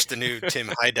 I watched the new Tim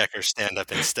Heidecker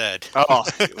stand-up instead. oh,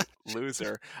 you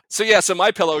loser. So yeah, so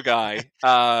My Pillow Guy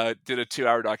did a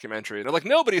 2-hour documentary. They're like,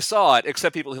 nobody saw it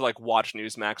except people who like watch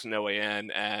Newsmax and OAN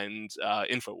and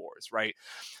Infowars, right?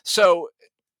 So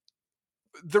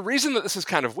the reason that this is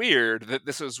kind of weird, that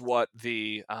this is what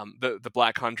the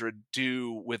Black Hundred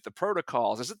do with the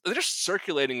protocols, is that they're just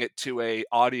circulating it to a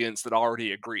audience that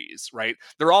already agrees, right?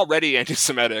 They're already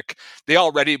anti-Semitic. They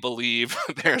already believe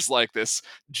there's like this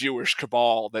Jewish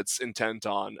cabal that's intent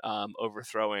on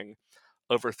overthrowing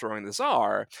the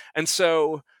Tsar, and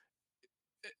so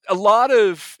a lot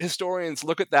of historians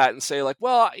look at that and say like,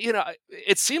 well,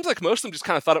 it seems like most of them just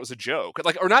kind of thought it was a joke,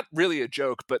 like, or not really a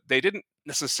joke, but they didn't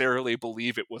necessarily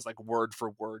believe it was like word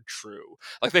for word true.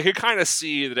 Like they could kind of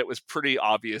see that it was pretty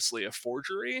obviously a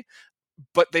forgery,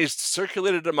 but they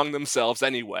circulated it among themselves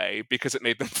anyway because it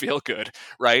made them feel good,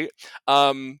 right?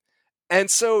 And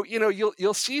so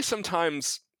you'll see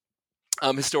sometimes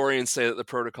historians say that the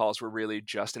protocols were really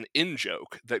just an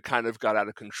in-joke that kind of got out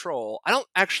of control. I don't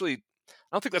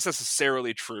think that's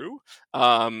necessarily true.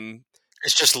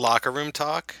 It's just locker room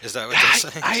talk. Is that what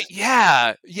they're saying?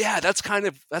 Yeah, that's kind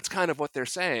of what they're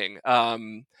saying.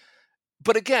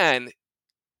 But again,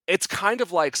 it's kind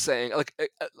of like saying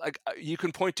you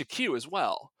can point to Q as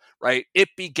well, right? It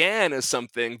began as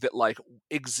something that like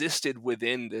existed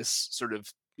within this sort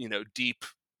of deep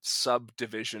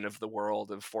subdivision of the world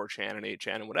of 4chan and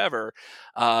 8chan and whatever.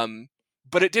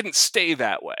 But it didn't stay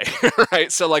that way,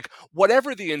 right? So like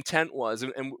whatever the intent was,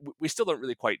 and we still don't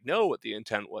really quite know what the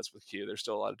intent was with Q. There's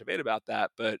still a lot of debate about that,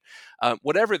 but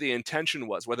whatever the intention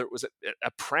was, whether it was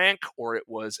a prank or it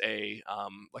was a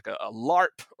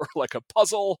LARP or like a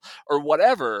puzzle or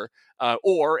whatever,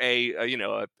 or a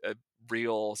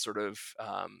real sort of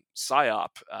psyop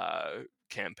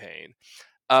campaign.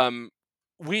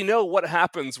 We know what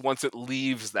happens once it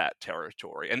leaves that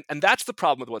territory, and that's the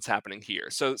problem with what's happening here.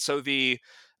 So the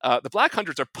Black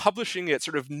Hundreds are publishing it,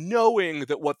 sort of knowing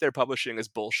that what they're publishing is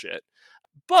bullshit,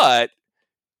 but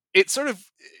it sort of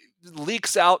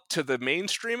leaks out to the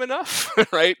mainstream enough,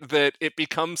 right, that it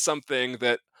becomes something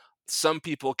that some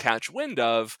people catch wind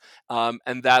of,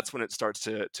 and that's when it starts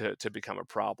to become a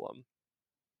problem.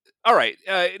 All right,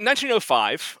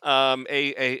 1905,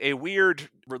 a weird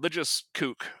religious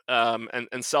kook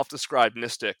and self-described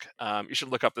mystic. You should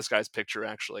look up this guy's picture,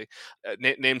 actually.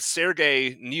 Named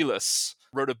Sergei Nilus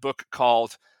wrote a book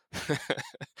called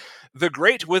 "The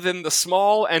Great Within the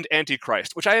Small" and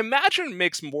 "Antichrist," which I imagine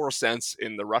makes more sense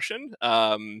in the Russian,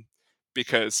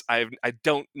 because I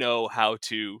don't know how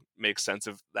to make sense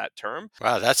of that term.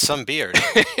 Wow, that's some beard.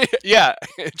 Yeah,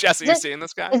 Jesse, you seeing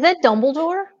this guy? Is that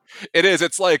Dumbledore? It is.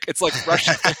 It's like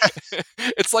Russian.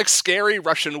 It's like scary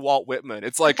Russian Walt Whitman.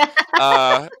 It's like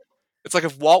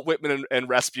if Walt Whitman and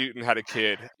Rasputin had a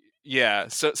kid. Yeah.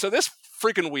 So this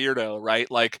freaking weirdo,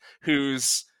 right? Like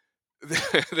who's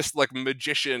this like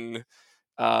magician,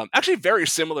 actually very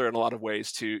similar in a lot of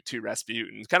ways to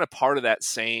Rasputin. Kind of part of that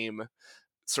same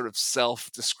sort of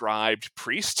self-described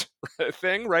priest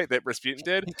thing, right? That Rasputin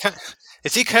did.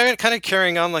 Is he kind of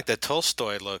carrying on like the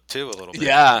Tolstoy look too, a little bit?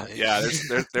 Yeah.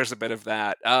 There's a bit of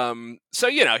that. So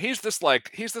he's this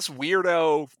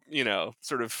weirdo,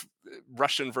 sort of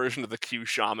Russian version of the Q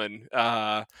shaman,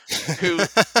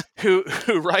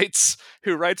 who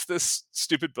writes this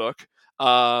stupid book,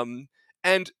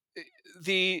 and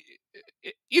the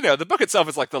book itself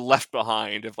is like the Left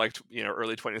Behind of like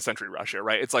early 20th century Russia,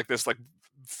 right? It's like this like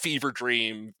fever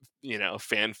dream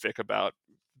fanfic about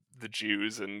the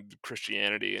Jews and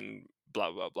Christianity and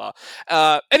blah blah blah.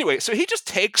 Anyway, so he just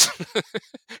takes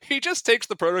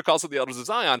the protocols of the Elders of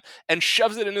Zion and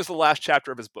shoves it in as the last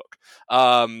chapter of his book.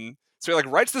 So he like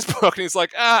writes this book and he's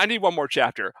like, I need one more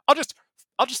chapter. I'll just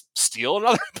steal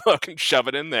another book and shove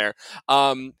it in there.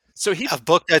 So a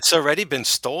book that's already been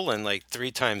stolen like 3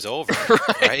 times over,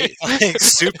 right? Like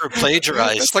super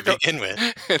plagiarized to begin with.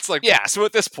 It's like, yeah. So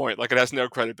at this point, like it has no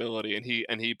credibility, and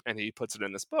he puts it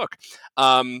in this book.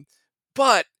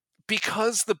 But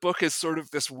because the book is sort of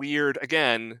this weird,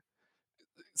 again,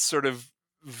 sort of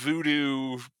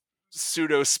voodoo,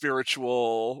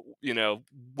 pseudo-spiritual,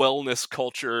 wellness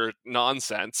culture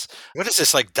nonsense. What is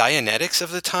this, like Dianetics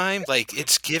of the time? Like,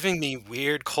 it's giving me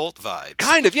weird cult vibes.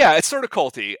 Kind of, yeah. It's sort of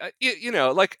culty.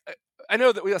 Like I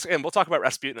know that we'll talk about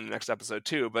Rasputin in the next episode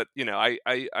too. But I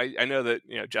know that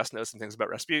Jess knows some things about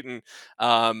Rasputin.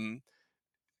 I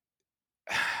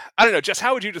don't know, Jess.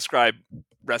 How would you describe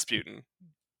Rasputin?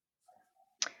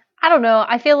 I don't know.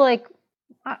 I feel like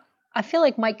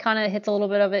Mike kind of hits a little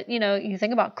bit of it. You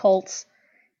think about cults,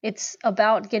 It's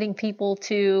about getting people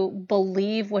to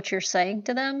believe what you're saying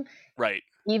to them, Right.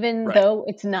 even Right. though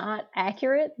it's not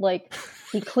accurate. Like,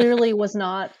 he clearly was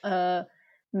not a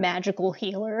magical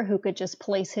healer who could just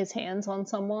place his hands on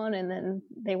someone and then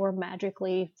they were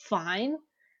magically fine.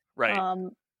 Right.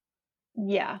 Um,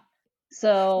 yeah.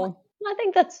 So I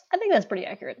think that's pretty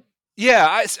accurate.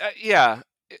 Yeah. Yeah.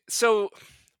 So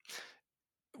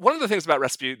one of the things about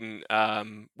Rasputin,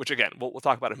 which again we'll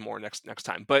talk about it more next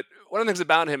time, but one of the things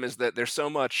about him is that there's so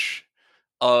much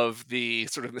of the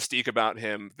sort of mystique about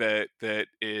him that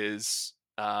is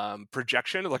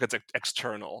projection, like it's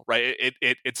external, right?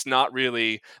 It's not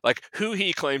really like who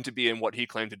he claimed to be and what he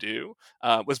claimed to do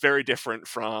was very different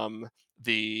from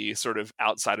the sort of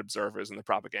outside observers and the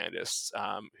propagandists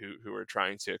who are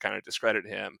trying to kind of discredit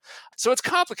him. So it's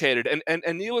complicated, and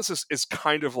Nihilus is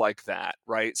kind of like that,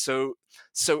 right? So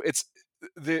it's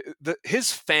the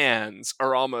his fans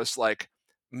are almost like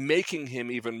making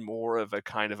him even more of a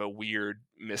kind of a weird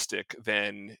mystic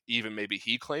than even maybe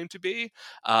he claimed to be.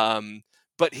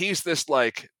 But he's this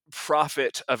like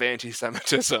prophet of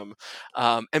anti-Semitism,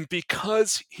 and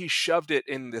because he shoved it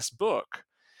in this book,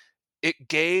 it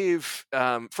gave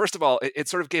first of all it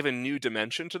sort of gave a new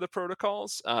dimension to the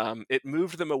protocols. It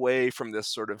moved them away from this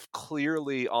sort of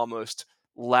clearly almost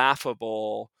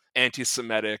laughable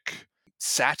anti-Semitic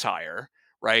satire,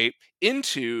 right,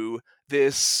 into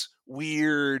this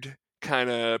weird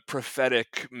kind of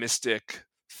prophetic mystic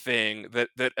thing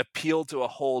that appealed to a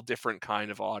whole different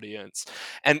kind of audience.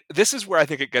 And this is where I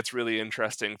think it gets really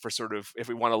interesting for sort of if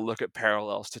we want to look at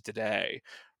parallels to today,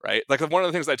 right? Like one of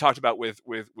the things I talked about with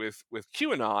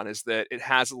QAnon is that it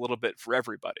has a little bit for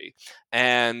everybody.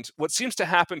 And what seems to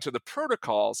happen to the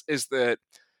protocols is that,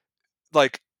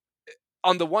 like,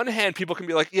 on the one hand, people can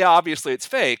be like, yeah, obviously it's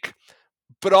fake,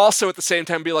 but also at the same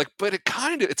time be like, but it's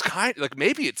kind of like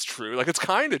maybe it's true, like it's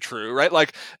kind of true, right?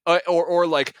 Like, or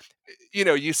like,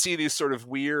 you see these sort of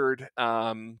weird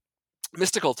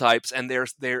mystical types, and they're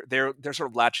sort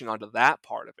of latching onto that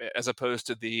part of it as opposed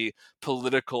to the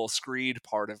political screed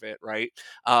part of it, right?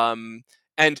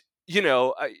 And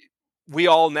we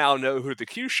all now know who the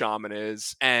Q shaman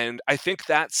is, and I think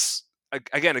that's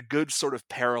again a good sort of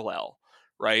parallel,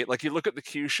 right? Like you look at the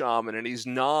Q shaman, and he's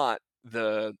not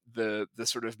the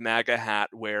sort of MAGA hat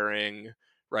wearing,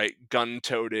 right, gun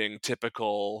toting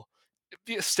typical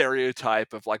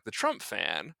stereotype of like the Trump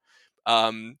fan.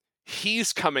 Um,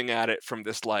 he's coming at it from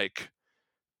this like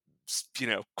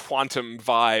quantum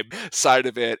vibe side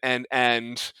of it, and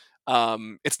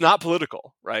it's not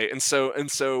political, right? And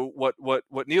so what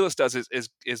Neelis does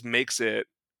is makes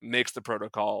the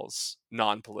protocols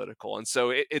non-political, and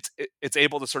so it's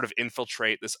able to sort of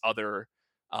infiltrate this other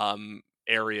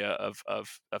area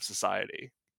of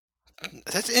society.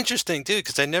 That's interesting too,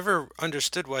 because I never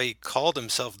understood why he called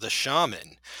himself the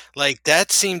shaman. Like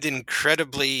that seemed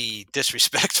incredibly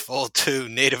disrespectful to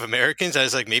Native Americans. I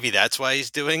was like, maybe that's why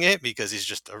he's doing it, because he's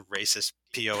just a racist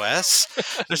POS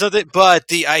or something. But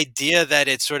the idea that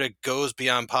it sort of goes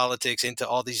beyond politics into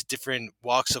all these different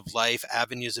walks of life,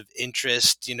 avenues of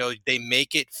interest, they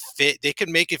make it fit. They could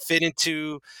make it fit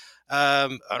into I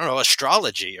don't know,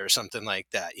 astrology or something like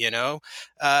that.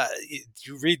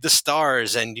 You read the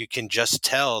stars and you can just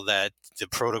tell that the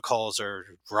protocols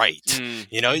are right. Mm.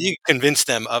 You convince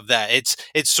them of that.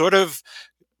 It's sort of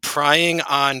prying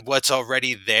on what's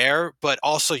already there, but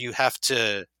also you have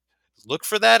to look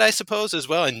for that, I suppose, as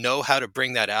well, and know how to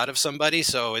bring that out of somebody.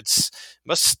 So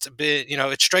must be,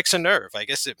 it strikes a nerve. I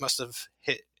guess it must have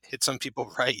hit some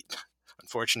people right,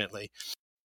 unfortunately.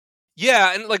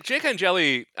 Yeah, and like Jake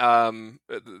Angeli,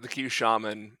 the Q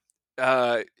shaman,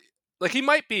 uh, like he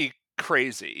might be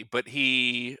crazy, but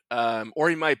or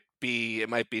he might be, it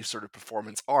might be sort of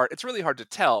performance art. It's really hard to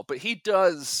tell, but he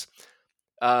does,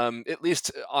 at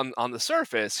least on the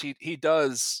surface, he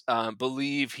does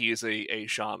believe he's a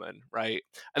shaman, right?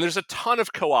 And there's a ton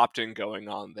of co-opting going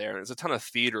on there. There's a ton of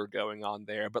theater going on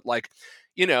there, but like,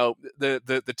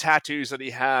 the tattoos that he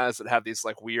has that have these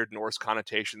like weird Norse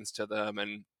connotations to them,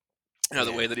 and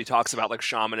the way Yeah. that he talks about like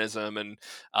shamanism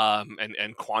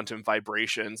and quantum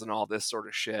vibrations and all this sort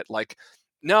of shit. Like,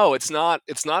 no, it's not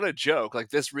a joke. Like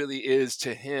this really is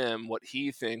to him what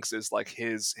he thinks is like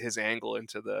his angle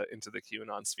into the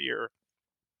QAnon sphere.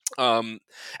 Um,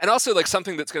 and also like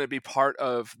something that's going to be part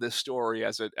of this story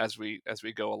as we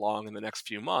go along in the next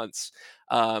few months,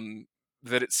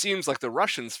 that it seems like the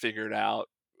Russians figured out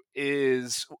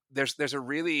is there's a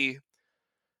really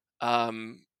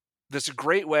there's a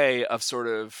great way of sort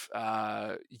of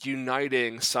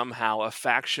uniting somehow a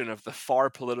faction of the far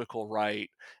political right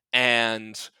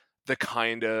and the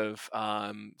kind of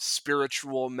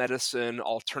spiritual medicine,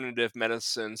 alternative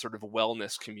medicine, sort of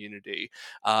wellness community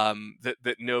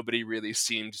that nobody really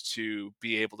seemed to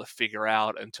be able to figure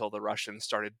out until the Russians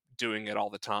started doing it all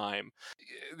the time.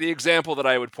 The example that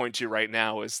I would point to right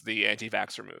now is the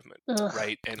anti-vaxxer movement, Ugh.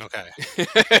 right? And Okay.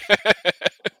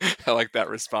 I like that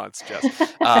response, Jess.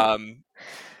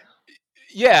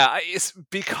 Yeah, it's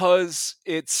because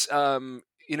it's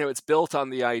it's built on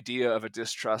the idea of a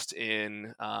distrust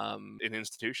in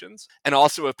institutions, and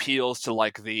also appeals to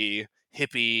like the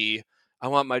hippie. I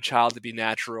want my child to be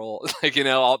natural, like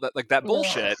all that, like that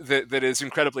bullshit Ugh. that is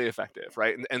incredibly effective,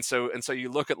 right? And so you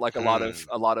look at like a lot of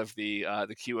the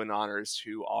QAnoners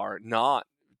who are not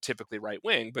typically right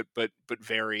wing, but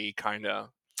very kind of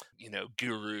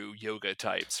guru yoga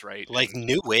types, right? Like And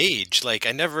new age, like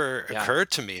I never yeah, occurred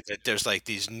to me that there's like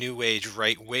these new age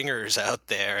right wingers out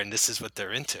there, and this is what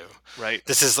they're into. right.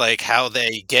 This is like how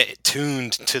they get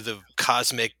tuned to the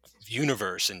cosmic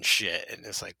universe and shit. And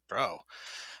it's like, bro,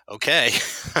 okay.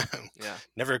 Yeah.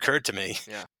 Never occurred to me.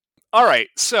 Yeah. All right.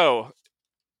 So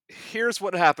here's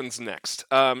what happens next.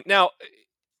 Now,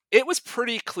 it was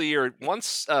pretty clear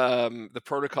once the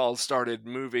protocols started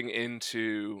moving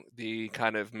into the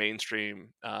kind of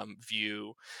mainstream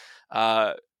view.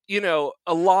 A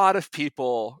lot of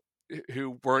people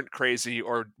who weren't crazy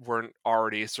or weren't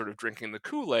already sort of drinking the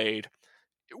Kool-Aid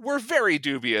were very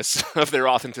dubious of their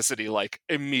authenticity, like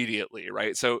immediately,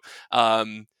 right? So,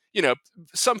 you know,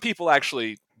 some people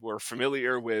actually were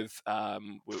familiar with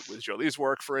Jolie's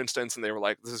work, for instance, and they were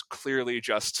like, "This is clearly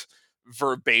just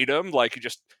verbatim. Like, you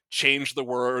just change the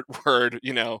word,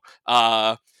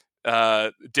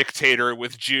 dictator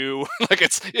with Jew. Like,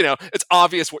 it's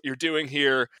obvious what you're doing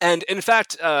here." And in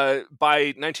fact,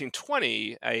 by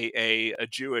 1920, a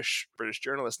Jewish British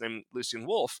journalist named Lucien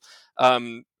Wolf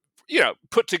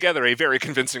put together a very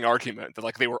convincing argument that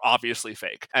like they were obviously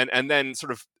fake, and then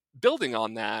sort of building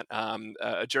on that,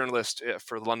 a journalist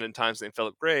for the London Times named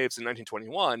Philip Graves in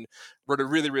 1921 wrote a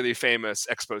really, really famous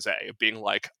expose being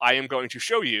like, I am going to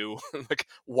show you like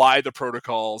why the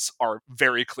protocols are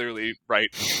very clearly right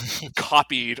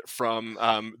copied from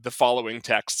the following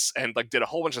texts, and like did a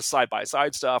whole bunch of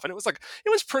side-by-side stuff, and it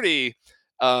was pretty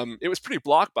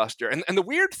blockbuster. And the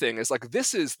weird thing is like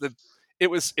it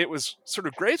was sort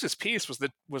of Graves' piece was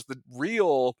the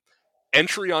real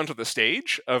entry onto the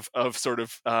stage of sort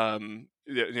of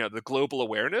the global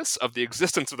awareness of the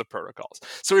existence of the protocols.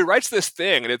 So he writes this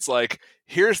thing, and it's like,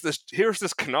 here's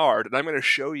this canard, and I'm going to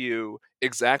show you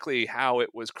exactly how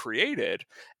it was created.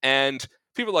 And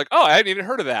people are like, oh, I hadn't even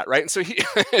heard of that, right? And so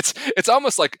it's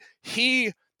almost like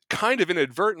he kind of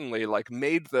inadvertently like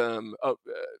made them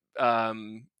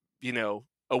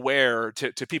aware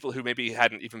to people who maybe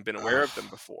hadn't even been aware of them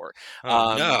before.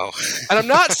 Oh, no. And I'm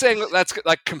not saying that that's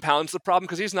like compounds the problem,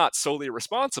 because he's not solely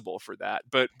responsible for that,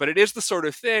 but it is the sort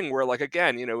of thing where, like,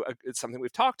 again, it's something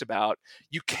we've talked about.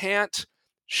 You can't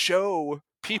show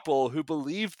people who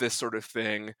believe this sort of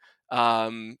thing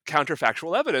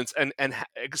counterfactual evidence and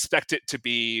expect it to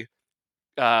be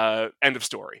end of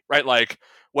story, right? Like,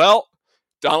 well,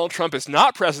 Donald Trump is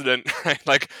not president, right?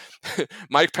 Like,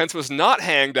 Mike Pence was not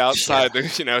hanged outside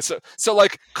so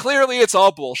like, clearly it's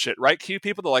all bullshit, right? Cue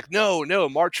people to like, no,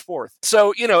 March 4th.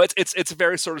 So, it's a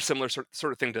very sort of similar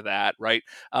sort of thing to that, right?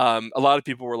 A lot of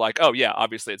people were like, oh yeah,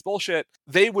 obviously it's bullshit.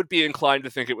 They would be inclined to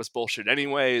think it was bullshit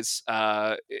anyways.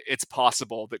 It's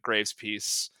possible that Graves'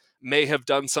 piece may have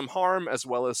done some harm as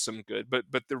well as some good, but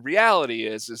the reality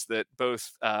is that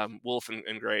both Wolf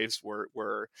and Graves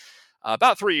were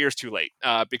about 3 years too late,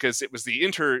 because it was the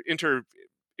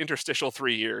interstitial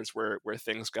 3 years where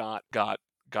things got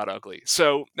ugly.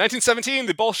 So 1917,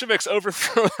 the Bolsheviks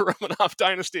overthrow the Romanov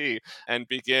dynasty and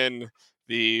begin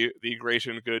the great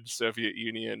and good Soviet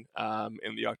Union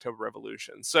in the October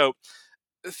Revolution. So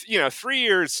 3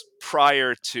 years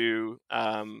prior to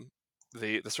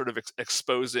the sort of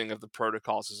exposing of the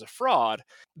protocols as a fraud,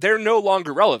 they're no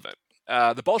longer relevant.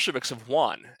 The Bolsheviks have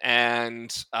won, and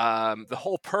the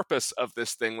whole purpose of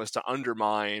this thing was to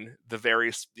undermine the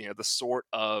various, the sort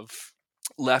of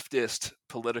leftist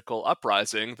political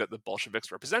uprising that the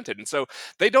Bolsheviks represented. And so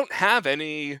they don't have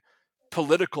any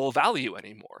political value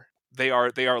anymore. They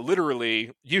are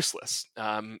literally useless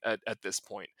at this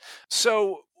point.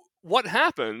 So what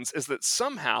happens is that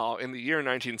somehow in the year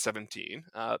 1917,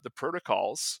 the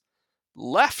protocols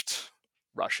left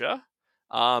Russia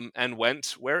and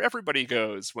went where everybody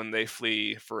goes when they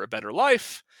flee for a better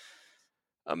life,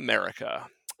 America.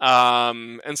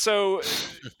 And so,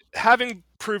 having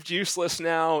proved useless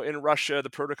now in Russia, the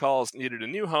protocols needed a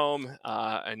new home,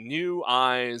 and new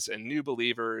eyes and new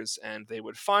believers, and they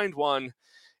would find one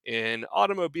in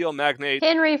automobile magnate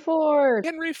Henry Ford.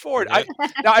 Henry Ford. Yep.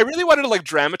 Now I really wanted to like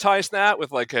dramatize that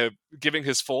with like giving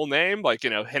his full name, like, you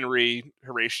know, Henry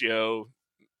Horatio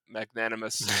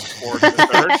Magnanimous Ford III.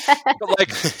 But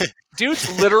like,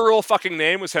 dude's literal fucking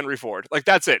name was Henry Ford. Like,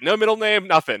 that's it. No middle name,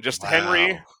 nothing. Just Wow.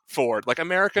 Henry Ford. Like,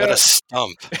 America. What a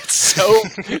stump.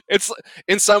 It's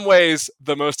in some ways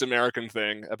the most American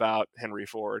thing about Henry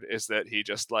Ford is that he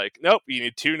just like, nope, you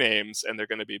need two names and they're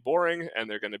going to be boring and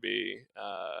they're going to be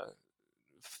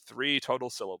 3 total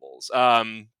syllables.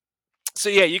 So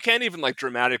yeah, you can't even like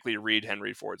dramatically read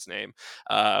Henry Ford's name,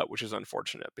 which is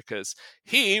unfortunate because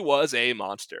he was a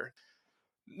monster.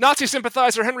 Nazi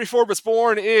sympathizer Henry Ford was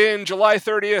born in July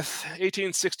 30th,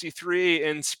 1863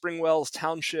 in Springwells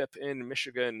Township in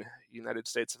Michigan, United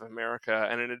States of America.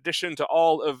 And in addition to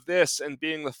all of this and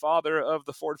being the father of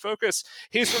the Ford Focus,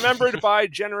 he's remembered by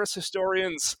generous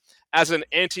historians as an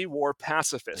anti-war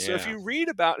pacifist. So if you read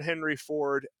about Henry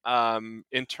Ford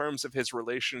in terms of his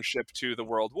relationship to the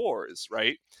world wars,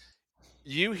 right,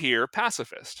 you hear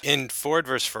pacifist. In Ford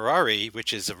vs. Ferrari,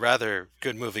 which is a rather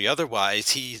good movie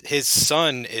otherwise, his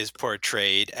son is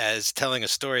portrayed as telling a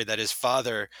story that his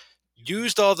father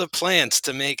used all the plants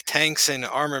to make tanks and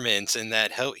armaments, and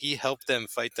that he helped them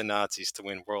fight the Nazis to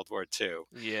win World War II.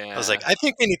 Yeah. I was like, I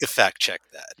think we need to fact check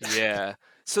that. Yeah.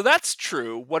 So that's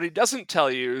true. What he doesn't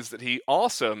tell you is that he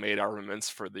also made armaments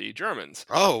for the Germans.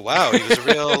 Oh, wow. He was a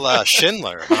real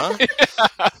Schindler, huh?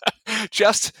 Yeah.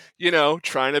 Just, you know,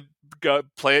 trying to go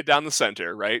play it down the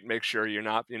center, right? Make sure you're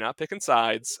not picking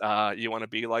sides. You want to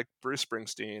be like Bruce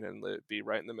Springsteen and be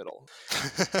right in the middle.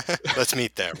 Let's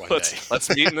meet there one day.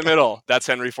 Let's meet in the middle. That's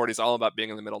Henry Ford. He's all about being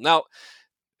in the middle. Now,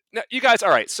 you guys,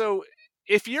 all right. So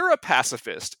if you're a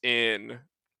pacifist in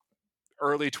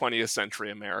early 20th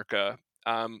century America,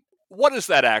 what does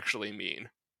that actually mean?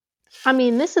 I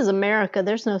mean, this is America.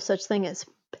 There's no such thing as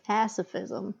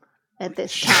pacifism at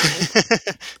this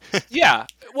time. Yeah.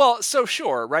 Well, so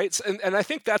sure, right? And I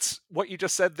think that's what you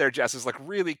just said there, Jess, is like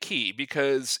really key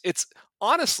because it's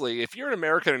honestly, if you're an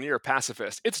American and you're a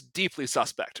pacifist, it's deeply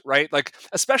suspect, right? Like,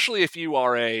 especially if you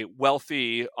are a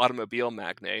wealthy automobile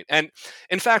magnate. And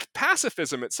in fact,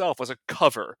 pacifism itself was a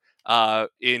cover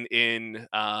in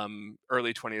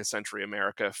early 20th century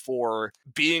America for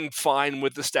being fine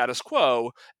with the status quo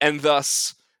and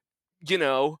thus, you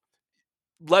know,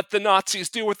 let the Nazis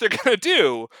do what they're going to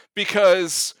do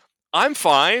because I'm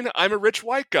fine. I'm a rich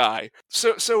white guy.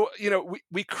 So you know,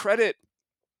 we credit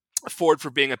Ford for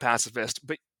being a pacifist,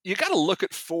 but you got to look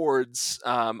at Ford's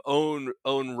own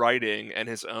writing and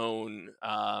his own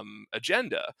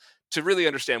agenda to really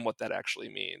understand what that actually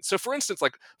means. So, for instance,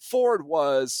 like Ford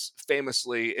was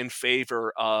famously in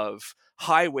favor of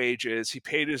high wages. He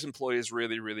paid his employees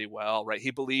really, really well, right?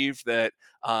 He believed that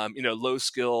low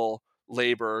skill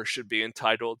labor should be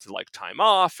entitled to like time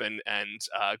off and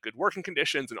good working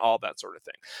conditions and all that sort of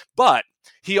thing. But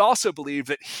he also believed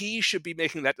that he should be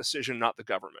making that decision, not the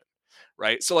government.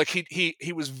 Right. So like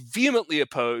he was vehemently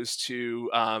opposed to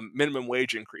minimum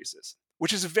wage increases,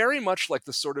 which is very much like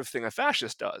the sort of thing a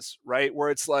fascist does. Right. Where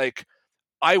it's like,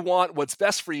 I want what's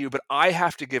best for you, but I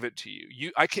have to give it to you.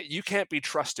 You can't be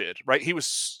trusted. Right. He was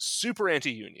super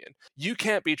anti-union. You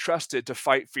can't be trusted to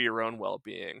fight for your own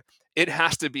well-being. It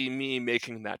has to be me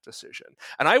making that decision.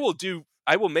 And I will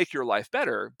make your life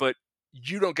better, but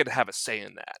you don't get to have a say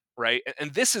in that. Right.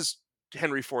 And this is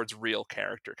Henry Ford's real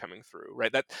character coming through,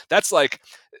 right? That's like,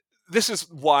 this is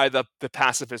why the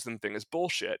pacifism thing is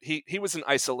bullshit. He was an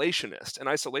isolationist, and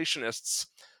isolationists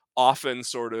often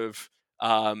sort of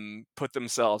put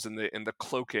themselves in the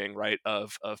cloaking, right,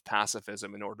 of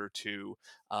pacifism in order to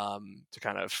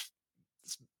kind of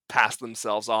pass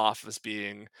themselves off as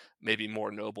being maybe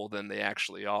more noble than they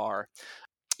actually are.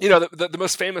 You know, the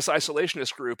most famous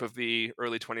isolationist group of the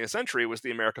early 20th century was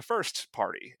the America First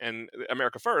Party. And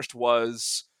America First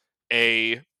was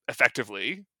a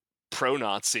effectively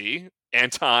pro-Nazi,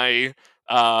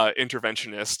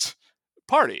 anti-interventionist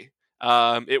party.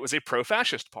 It was a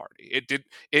pro-fascist party.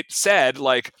 It said,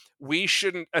 like, we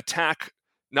shouldn't attack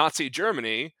Nazi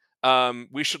Germany.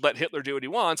 We should let Hitler do what he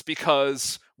wants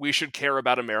because we should care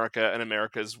about America and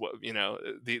America's,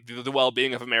 the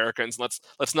well-being of Americans.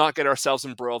 Let's not get ourselves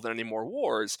embroiled in any more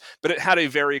wars. But it had a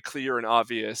very clear and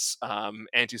obvious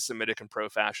anti-Semitic and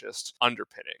pro-fascist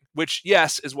underpinning, which,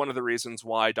 yes, is one of the reasons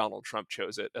why Donald Trump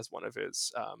chose it as one of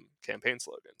his campaign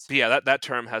slogans. But yeah, that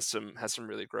term has some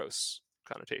really gross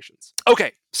connotations.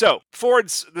 Okay, so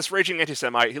Ford's this raging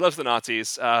anti-Semite. He loves the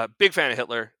Nazis. Big fan of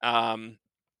Hitler.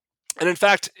 And in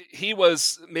fact, he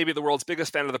was maybe the world's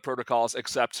biggest fan of the protocols,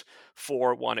 except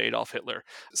for one Adolf Hitler.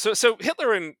 So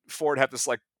Hitler and Ford have this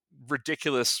like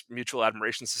ridiculous mutual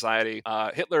admiration society.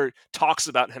 Hitler talks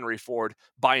about Henry Ford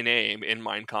by name in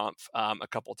Mein Kampf a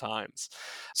couple times.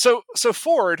 So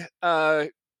Ford,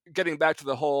 getting back to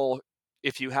the whole,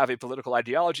 if you have a political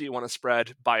ideology you want to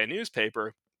spread, buy a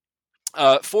newspaper.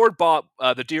 Ford bought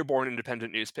the Dearborn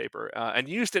Independent newspaper and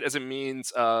used it as a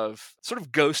means of sort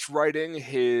of ghostwriting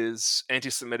his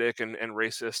anti-Semitic and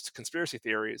racist conspiracy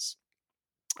theories,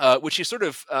 which he sort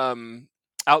of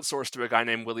outsourced to a guy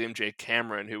named William J.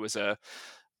 Cameron, who was a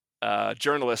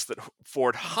journalist that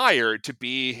Ford hired to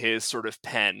be his sort of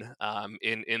pen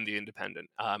in the Independent,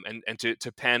 and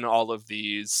to pen all of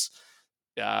these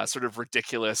sort of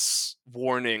ridiculous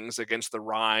warnings against the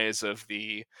rise of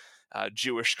the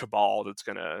Jewish cabal that's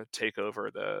going to take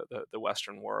over the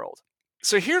Western world.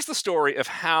 So here's the story of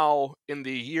how, in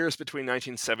the years between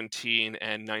 1917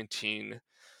 and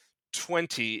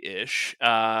 1920-ish,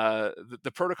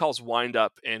 the protocols wind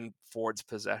up in Ford's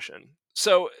possession.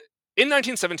 So in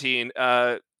 1917,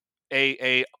 a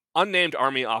unnamed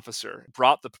army officer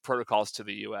brought the protocols to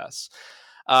the U.S.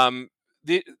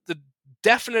 The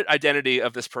definite identity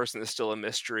of this person is still a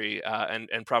mystery,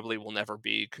 and probably will never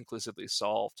be conclusively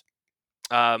solved.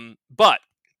 But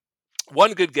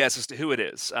one good guess as to who it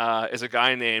is a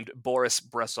guy named Boris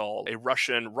Bressol, a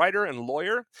Russian writer and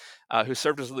lawyer who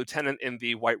served as a lieutenant in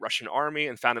the White Russian Army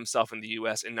and found himself in the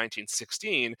U.S. in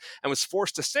 1916 and was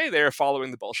forced to stay there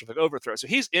following the Bolshevik overthrow. So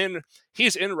he's in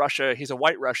Russia. He's a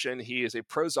White Russian. He is a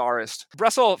pro-Tsarist.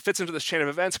 Bressol fits into this chain of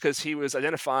events because he was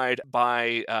identified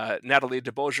by Natalie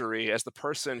de Beaugerie as the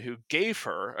person who gave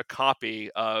her a copy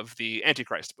of the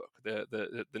Antichrist book,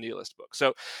 the nihilist book.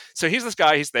 So he's this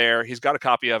guy. He's there. He's got a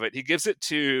copy of it. He gives it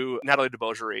to Natalie de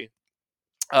Beaugerie,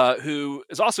 who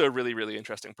is also a really, really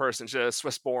interesting person. She's a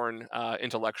Swiss-born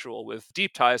intellectual with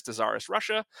deep ties to Tsarist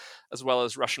Russia, as well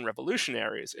as Russian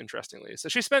revolutionaries, interestingly. So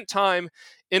she spent time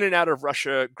in and out of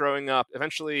Russia growing up,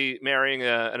 eventually marrying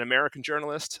an American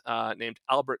journalist named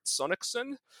Albert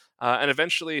Sonnickson, and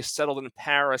eventually settled in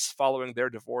Paris following their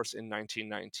divorce in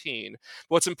 1919.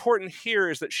 But what's important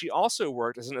here is that she also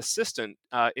worked as an assistant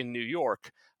in New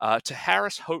York to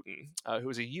Harris Houghton, who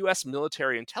was a U.S.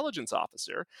 military intelligence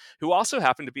officer who also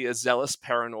happened to be a zealous,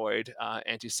 paranoid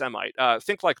anti-Semite.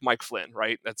 Think like Mike Flynn,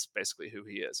 right? That's basically who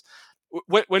he is.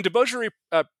 When de Beaugerie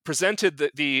presented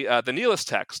the nihilist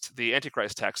text, the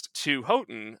Antichrist text, to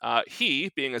Houghton,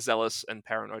 he, being a zealous and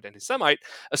paranoid anti-Semite,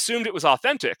 assumed it was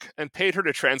authentic and paid her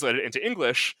to translate it into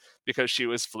English because she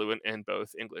was fluent in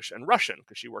both English and Russian,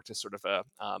 because she worked as sort of a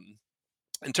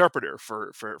interpreter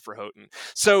for Houghton.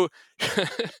 So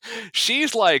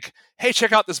she's like, hey,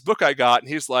 check out this book I got. And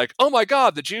he's like, oh my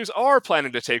God, the Jews are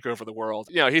planning to take over the world.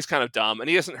 You know, he's kind of dumb and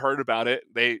he hasn't heard about it.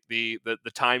 The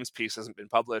Times piece hasn't been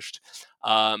published.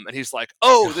 And he's like,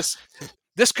 oh,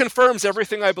 this confirms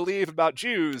everything I believe about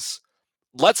Jews.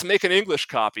 Let's make an English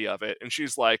copy of it. And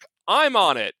she's like, I'm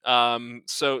on it.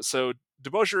 So de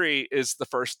Beaugerie is the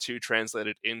first to translate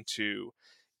it into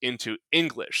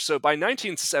English. So by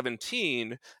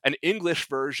 1917, an English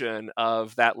version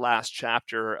of that last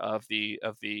chapter of the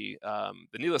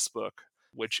nihilist book,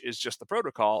 which is just the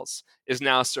protocols, is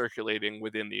now circulating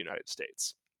within the United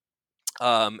States.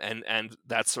 And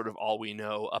that's sort of all we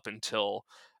know up until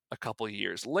a couple of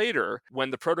years later,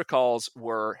 when the protocols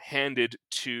were handed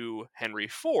to Henry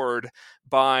Ford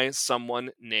by someone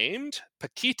named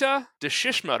Pakita de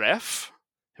Shishmarev,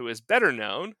 who is better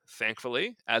known,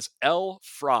 thankfully, as L.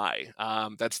 Fry.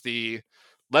 That's the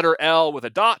letter L with a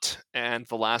dot and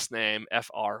the last name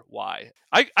F-R-Y.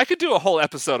 I could do a whole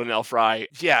episode on L. Fry.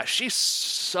 Yeah, she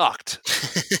sucked.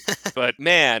 But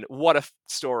man, what a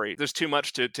story. There's too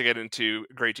much to get into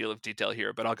a great deal of detail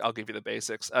here, but I'll give you the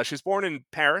basics. She was born in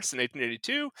Paris in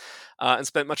 1882 and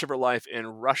spent much of her life in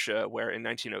Russia, where in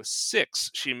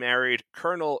 1906 she married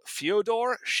Colonel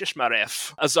Fyodor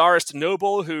Shishmarev, a Tsarist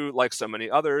noble who, like so many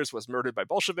others, was murdered by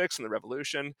Bolsheviks in the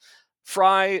revolution.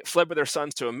 Fry fled with her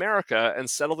sons to America and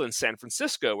settled in San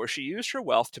Francisco, where she used her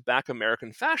wealth to back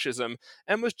American fascism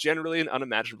and was generally an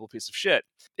unimaginable piece of shit.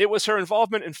 It was her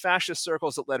involvement in fascist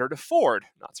circles that led her to Ford,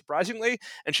 not surprisingly,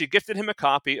 and she gifted him a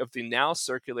copy of the now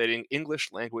circulating English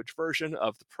language version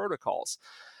of the protocols.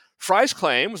 Fry's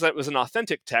claim was that it was an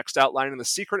authentic text outlining the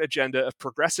secret agenda of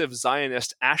progressive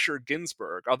Zionist Asher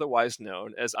Ginsburg, otherwise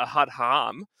known as Ahad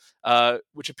Ha'am,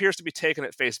 which appears to be taken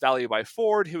at face value by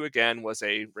Ford, who again was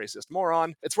a racist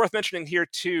moron. It's worth mentioning here,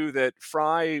 too, that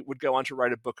Fry would go on to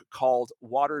write a book called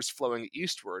Waters Flowing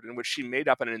Eastward, in which she made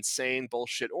up an insane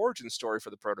bullshit origin story for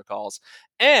the protocols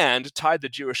and tied the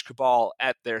Jewish cabal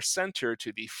at their center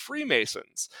to the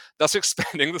Freemasons, thus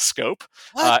expanding the scope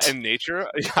and nature.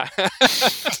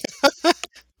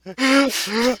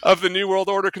 of the New World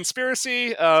Order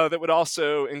conspiracy that would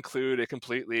also include a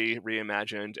completely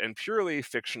reimagined and purely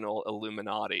fictional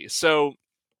Illuminati. So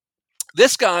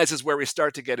this, guys, is where we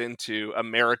start to get into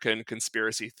American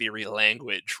conspiracy theory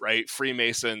language, right?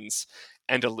 Freemasons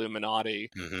and Illuminati.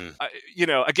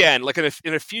 Mm-hmm. Again, like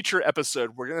in a future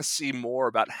episode, we're going to see more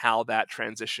about how that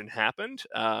transition happened,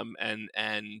 and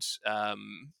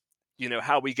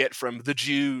how we get from the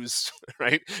Jews,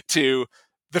 right, to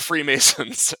the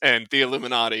Freemasons and the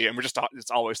Illuminati, and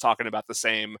it's always talking about the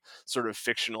same sort of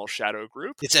fictional shadow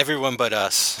group. It's everyone but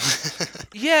us.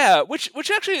 Yeah, which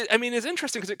actually, I mean, is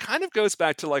interesting because it kind of goes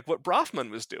back to like what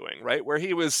Brafman was doing, right? Where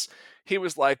he was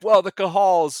like, well, the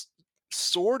Cahals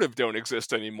sort of don't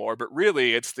exist anymore, but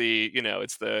really it's the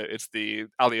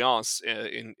Alliance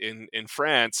in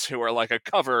France who are like a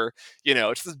cover,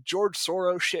 it's the George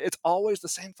Soros shit. It's always the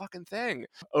same fucking thing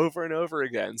over and over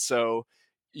again. So,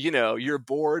 you're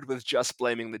bored with just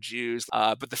blaming the Jews,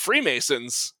 but the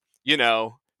Freemasons,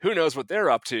 who knows what they're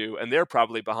up to, and they're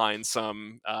probably behind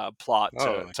some plot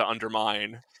to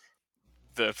undermine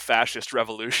the fascist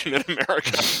revolution in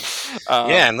America.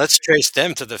 Yeah, and let's trace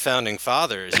them to the founding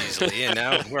fathers easily, and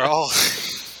now we're all...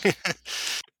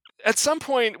 At some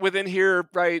point within here,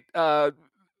 right,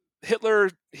 Hitler,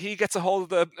 he gets a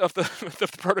hold of the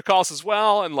protocols as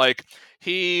well, and like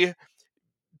he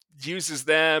uses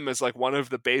them as like one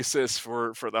of the basis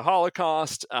for the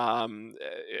Holocaust,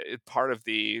 part of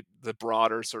the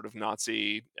broader sort of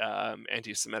Nazi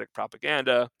anti-Semitic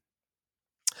propaganda.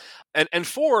 And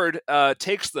Ford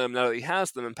takes them, now that he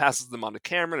has them, and passes them on to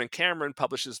Cameron, and Cameron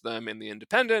publishes them in The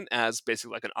Independent as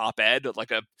basically like an op-ed,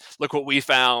 like look what we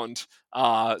found,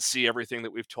 see everything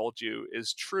that we've told you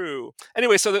is true.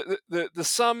 Anyway, so the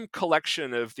sum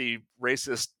collection of the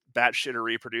racist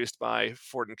batshittery produced by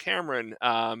Ford and Cameron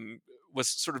was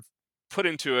sort of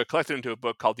collected into a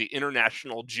book called The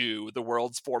International Jew, the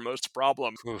World's Foremost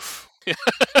Problem. Oof.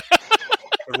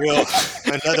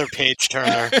 Another page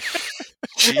turner.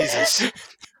 Jesus.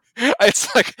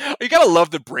 It's like, you gotta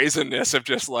love the brazenness of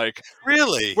just like,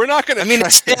 really, we're not gonna, I mean,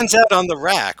 it stands out on the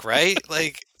rack, right?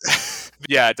 Like,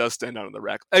 yeah, it does stand out on the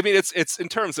rack. I mean, it's in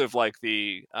terms of like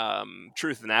the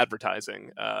truth in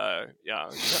advertising, yeah.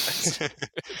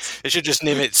 They should just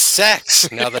name it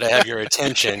Sex. Now that I have your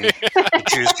attention, the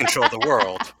Jews control the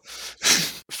world.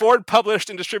 Ford published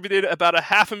and distributed about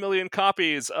 500,000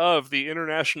 copies of The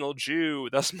International Jew,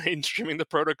 thus mainstreaming the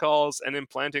protocols and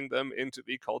implanting them into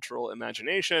the cultural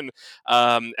imagination.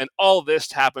 And all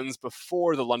this happens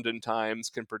before the London Times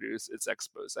can produce its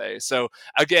expose. So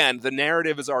again, the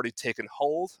narrative has already taken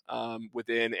hold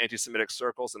within anti-Semitic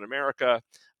circles in America,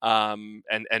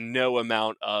 and no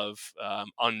amount of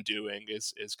undoing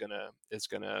is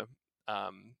gonna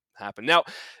happen. Now,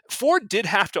 Ford did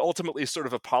have to ultimately sort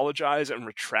of apologize and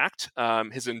retract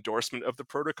his endorsement of the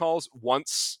protocols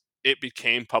once it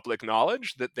became public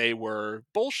knowledge that they were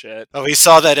bullshit. Oh, he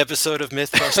saw that episode of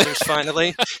Mythbusters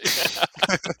finally?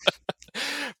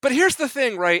 But here's the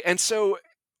thing, right? And so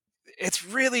it's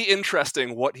really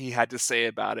interesting what he had to say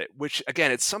about it, which,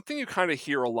 again, it's something you kind of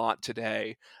hear a lot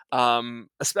today,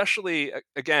 especially,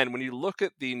 again, when you look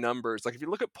at the numbers. Like if you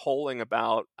look at polling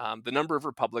about the number of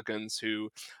Republicans who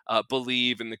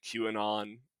believe in the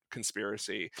QAnon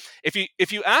conspiracy,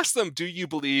 if you ask them, do you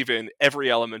believe in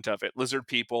every element of it, lizard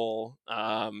people,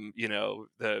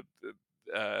 the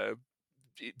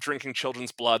drinking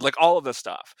children's blood, like all of this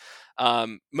stuff,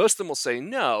 most of them will say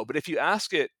no. But if you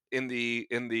ask it in the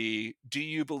do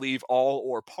you believe all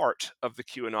or part of the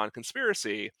QAnon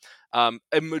conspiracy,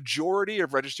 a majority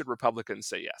of registered Republicans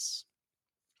say yes.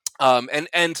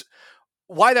 And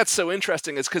why that's so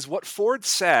interesting is because what Ford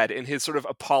said in his sort of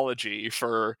apology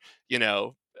for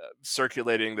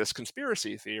circulating this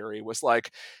conspiracy theory was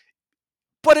like,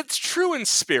 but it's true in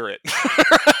spirit.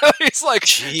 He's like,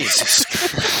 Jesus.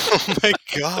 Oh my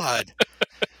God.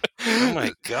 Oh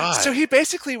my God. So he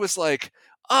basically was like,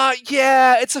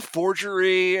 yeah, it's a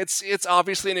forgery. It's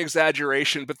obviously an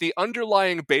exaggeration, but the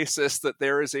underlying basis that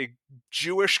there is a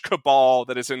Jewish cabal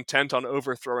that is intent on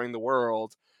overthrowing the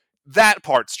world, that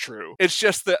part's true. It's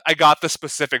just that I got the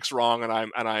specifics wrong, and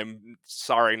I'm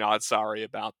sorry, not sorry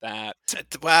about that.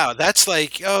 Wow, that's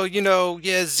like,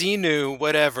 Xenu,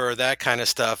 whatever, that kind of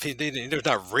stuff. There's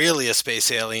not really a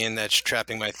space alien that's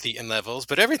trapping my thetan levels,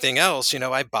 but everything else,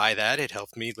 I buy that. It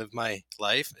helped me live my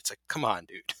life. It's like, come on,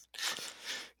 dude.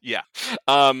 Yeah.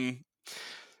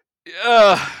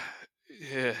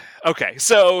 Yeah. Okay,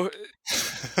 so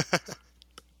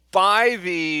by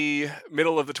the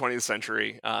middle of the 20th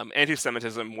century,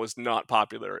 anti-Semitism was not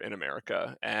popular in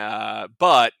America,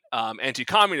 but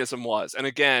anti-communism was. And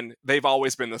again, they've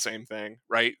always been the same thing,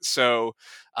 right? So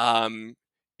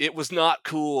it was not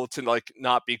cool to like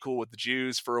not be cool with the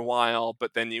Jews for a while,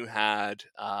 but then you had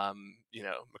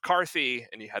McCarthy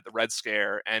and you had the Red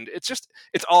Scare, and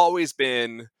it's always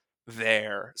been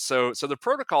there. So the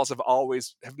protocols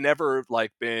have never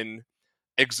like been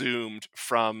exhumed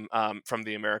from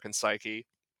the American psyche,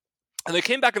 and they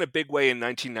came back in a big way in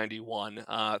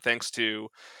 1991, thanks to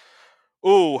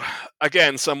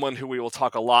again, someone who we will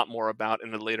talk a lot more about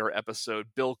in a later episode,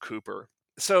 Bill Cooper.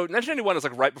 So 1991 is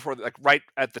like right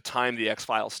at the time the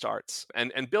X-Files starts,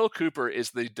 and Bill Cooper is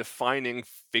the defining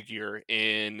figure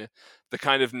in the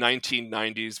kind of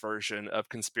 1990s version of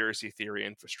conspiracy theory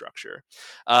infrastructure.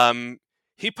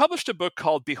 He published a book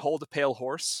called Behold a Pale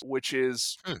Horse, which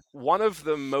is one of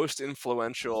the most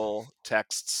influential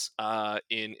texts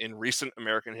in recent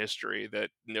American history that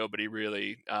nobody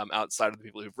really, outside of the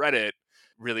people who've read it,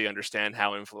 really understand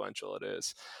how influential it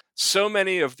is. So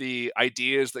many of the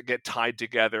ideas that get tied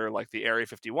together, like the Area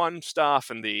 51 stuff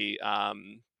and the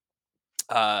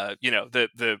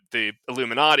the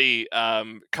Illuminati,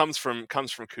 comes from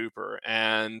Cooper,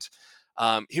 and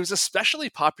he was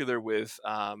especially popular with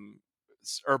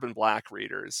urban black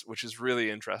readers, which is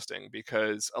really interesting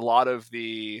because a lot of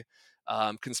the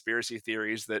conspiracy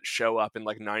theories that show up in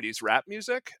like 90s rap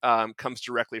music comes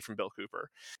directly from Bill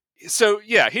Cooper. So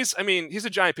yeah, he's a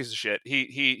giant piece of shit.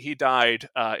 He died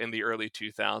in the early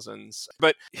 2000s,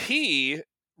 but he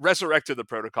resurrected the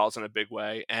protocols in a big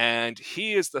way, and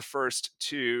he is the first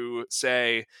to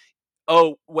say,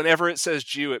 oh, whenever it says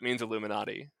Jew, it means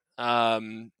Illuminati.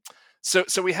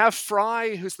 So we have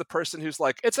Fry, who's the person who's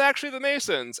like, it's actually the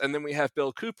Masons. And then we have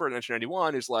Bill Cooper in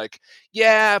 1991, who's like,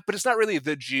 yeah, but it's not really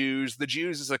the Jews. The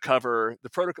Jews is a cover.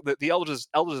 The Elders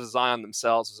of Zion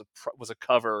themselves was a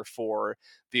cover for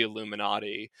the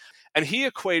Illuminati. And he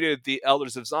equated the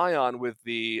Elders of Zion with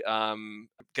the,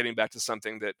 getting back to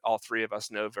something that all three of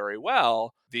us know very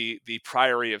well, the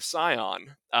Priory of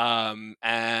Sion,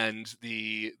 and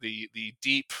the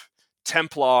deep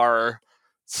Templar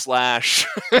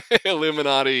 /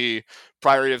 Illuminati,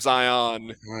 Priory of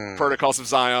Zion, Protocols of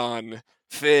Zion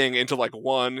thing into like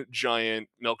one giant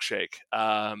milkshake.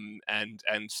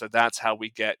 And so that's how we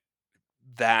get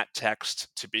that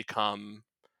text to become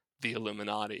the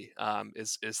Illuminati,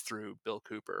 is through Bill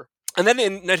Cooper. And then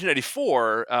in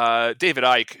 1994, David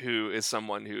Icke, who is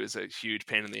someone who is a huge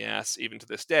pain in the ass even to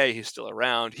this day, he's still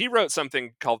around. He wrote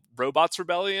something called Robots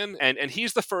Rebellion, and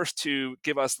he's the first to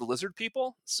give us the lizard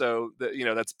people. So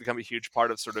that's become a huge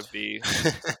part of sort of the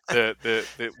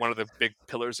one of the big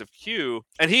pillars of Q.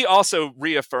 And he also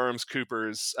reaffirms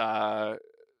Cooper's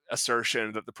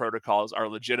assertion that the protocols are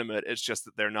legitimate. It's just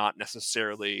that they're not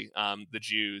necessarily the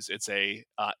Jews. It's a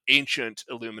ancient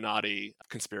Illuminati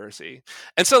conspiracy.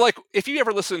 And so, like, if you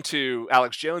ever listen to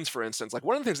Alex Jones, for instance, like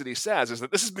one of the things that he says is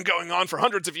that this has been going on for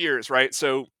hundreds of years, right?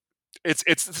 So it's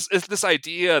this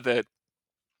idea that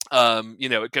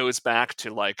it goes back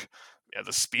to like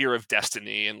the Spear of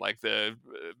Destiny and like the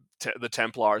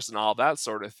Templars and all that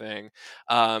sort of thing.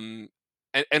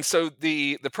 And so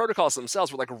the protocols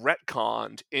themselves were like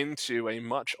retconned into a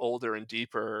much older and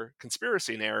deeper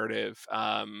conspiracy narrative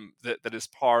that is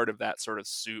part of that sort of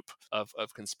soup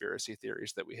of conspiracy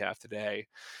theories that we have today.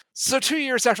 So 2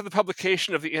 years after the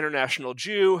publication of The International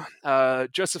Jew,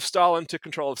 Joseph Stalin took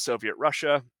control of Soviet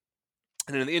Russia.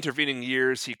 And in the intervening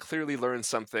years, he clearly learned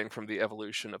something from the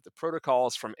evolution of the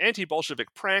protocols, from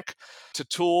anti-Bolshevik prank to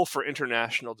tool for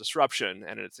international disruption.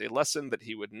 And it's a lesson that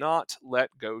he would not let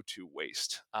go to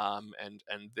waste. And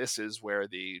this is where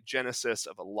the genesis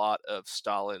of a lot of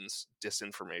Stalin's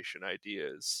disinformation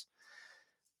ideas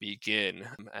begin.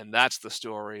 And that's the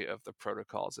story of the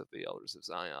protocols of the Elders of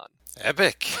Zion.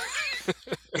 Epic.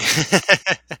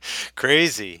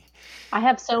 Crazy. I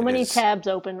have so many tabs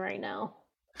open right now.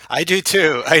 I do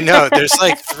too. I know. There's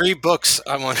like 3 books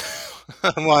I want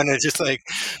to just like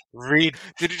read.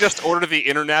 Did you just order The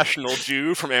International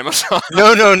Jew from Amazon?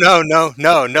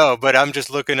 No. But I'm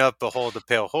just looking up Behold the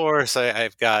Pale Horse.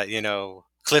 I've got,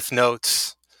 Cliff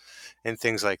Notes and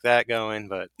things like that going,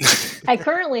 but I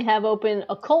currently have open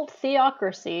Occult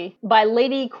Theocracy by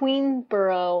Lady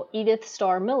Queenborough Edith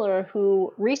Starr Miller,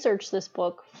 who researched this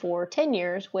book for 10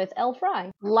 years with L. Fry.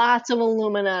 Lots of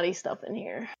Illuminati stuff in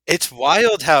here. It's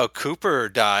wild how Cooper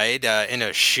died in a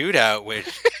shootout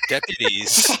with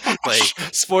deputies. Like,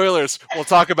 spoilers. We'll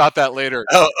talk about that later.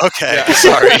 Oh, okay. Yeah.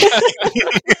 Sorry.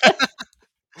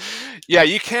 Yeah,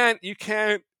 you can't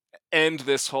end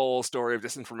this whole story of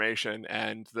disinformation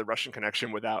and the Russian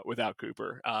connection without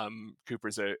Cooper.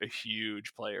 Cooper's a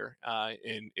huge player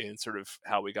in sort of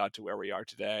how we got to where we are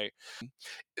today.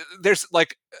 There's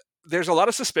a lot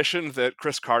of suspicion that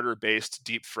Chris Carter based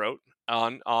Deep Throat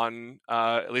on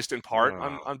at least in part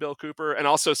on Bill Cooper, and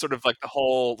also sort of like the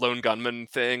whole lone gunman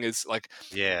thing is like,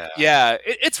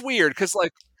 it's weird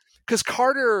because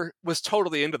Carter was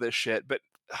totally into this shit, but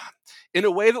in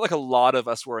a way that like a lot of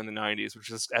us were in the 90s, which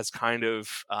is as kind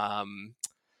of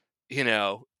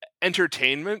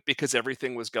entertainment because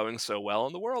everything was going so well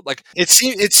in the world. Like it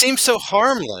seemed so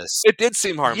harmless. It did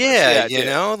seem harmless. Yeah,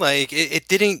 like it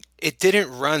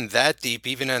didn't run that deep.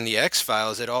 Even on the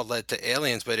X-Files, it all led to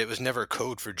aliens, but it was never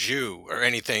code for Jew or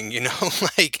anything.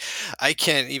 Like I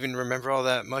can't even remember all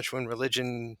that much when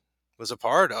religion was a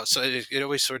part of. So it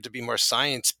always sort of be more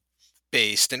science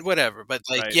based and whatever, but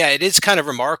it is kind of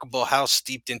remarkable how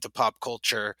steeped into pop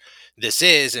culture this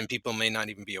is, and people may not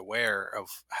even be aware of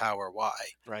how or why.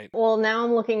 Right. Well, now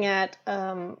I'm looking at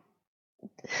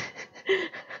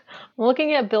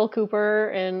Bill Cooper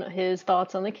and his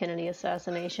thoughts on the Kennedy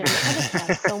assassination. I just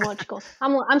have so much going.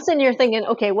 I'm sitting here thinking,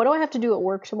 okay, what do I have to do at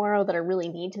work tomorrow that I really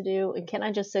need to do? And can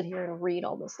I just sit here and read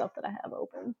all the stuff that I have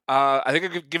open? I think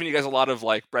I've given you guys a lot of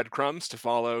like breadcrumbs to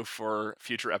follow for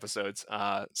future episodes.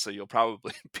 So you'll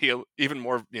probably be even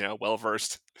more, well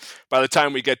versed by the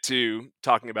time we get to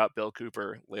talking about Bill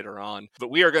Cooper later on.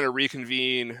 But we are going to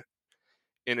reconvene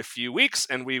in a few weeks,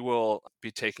 and we will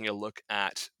be taking a look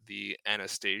at the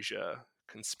Anastasia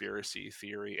conspiracy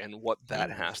theory and what that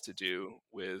has to do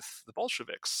with the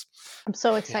Bolsheviks. I'm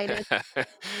so excited.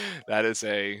 That is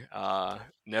a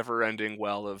never-ending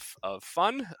well of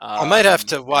fun. I might have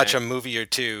to watch a movie or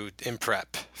two in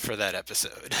prep for that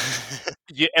episode.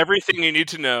 Everything you need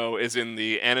to know is in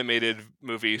the animated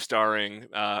movie starring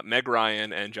Meg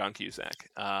Ryan and John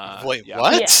Cusack. Wait,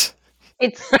 what? Yeah.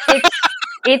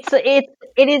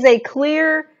 It is a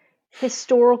clear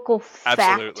historical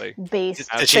fact-based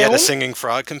Did she have a singing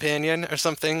frog companion or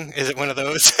something? Is it one of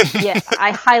those? Yeah,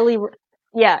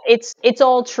 it's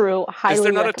all true. Highly is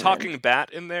there not recommend. a talking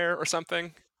bat in there or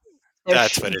something?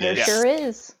 That's what it is. There sure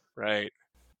is. Right.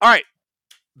 All right.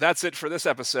 That's it for this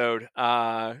episode.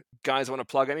 Guys, want to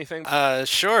plug anything?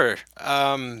 Sure.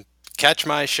 Catch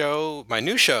my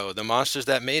new show, The Monsters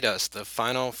That Made Us, the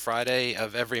final Friday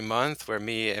of every month, where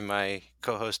me and my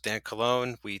co-host Dan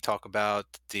Colon, we talk about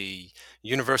the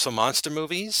Universal monster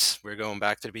movies. We're going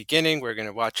back to the beginning. We're going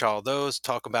to watch all those,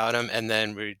 talk about them, and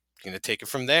then we're going to take it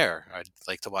from there. I'd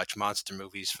like to watch monster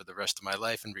movies for the rest of my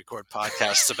life and record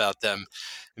podcasts about them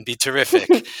and be terrific.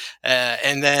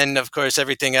 And then, of course,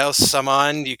 everything else I'm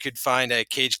on, you could find at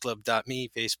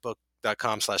cageclub.me,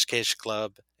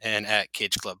 facebook.com/cageclub, and at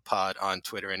Cage Club Pod on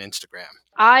Twitter and Instagram.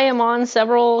 I am on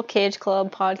several Cage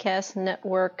Club Podcast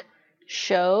Network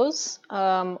shows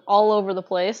all over the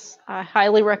place. I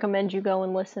highly recommend you go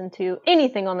and listen to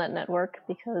anything on that network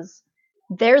because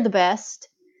they're the best.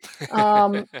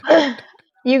 You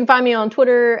can find me on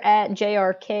Twitter at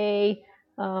JRK.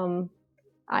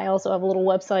 I also have a little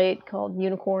website called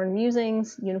Unicorn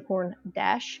Musings,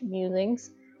 Unicorn-Musings,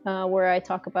 where I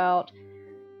talk about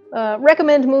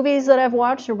recommend movies that I've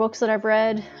watched or books that I've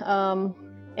read.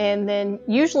 And then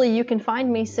usually you can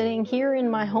find me sitting here in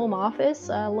my home office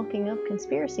looking up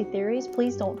conspiracy theories.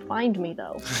 Please don't find me,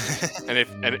 though. And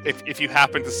if you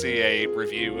happen to see a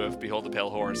review of Behold the Pale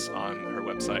Horse on her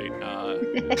website,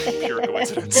 pure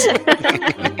coincidence.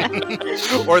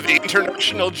 Or The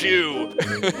International Jew.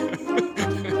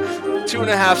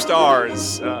 2.5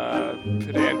 stars.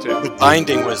 Pedantic. The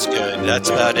binding was good. That's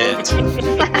about it.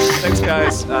 Thanks,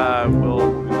 guys.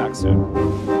 We'll be back soon.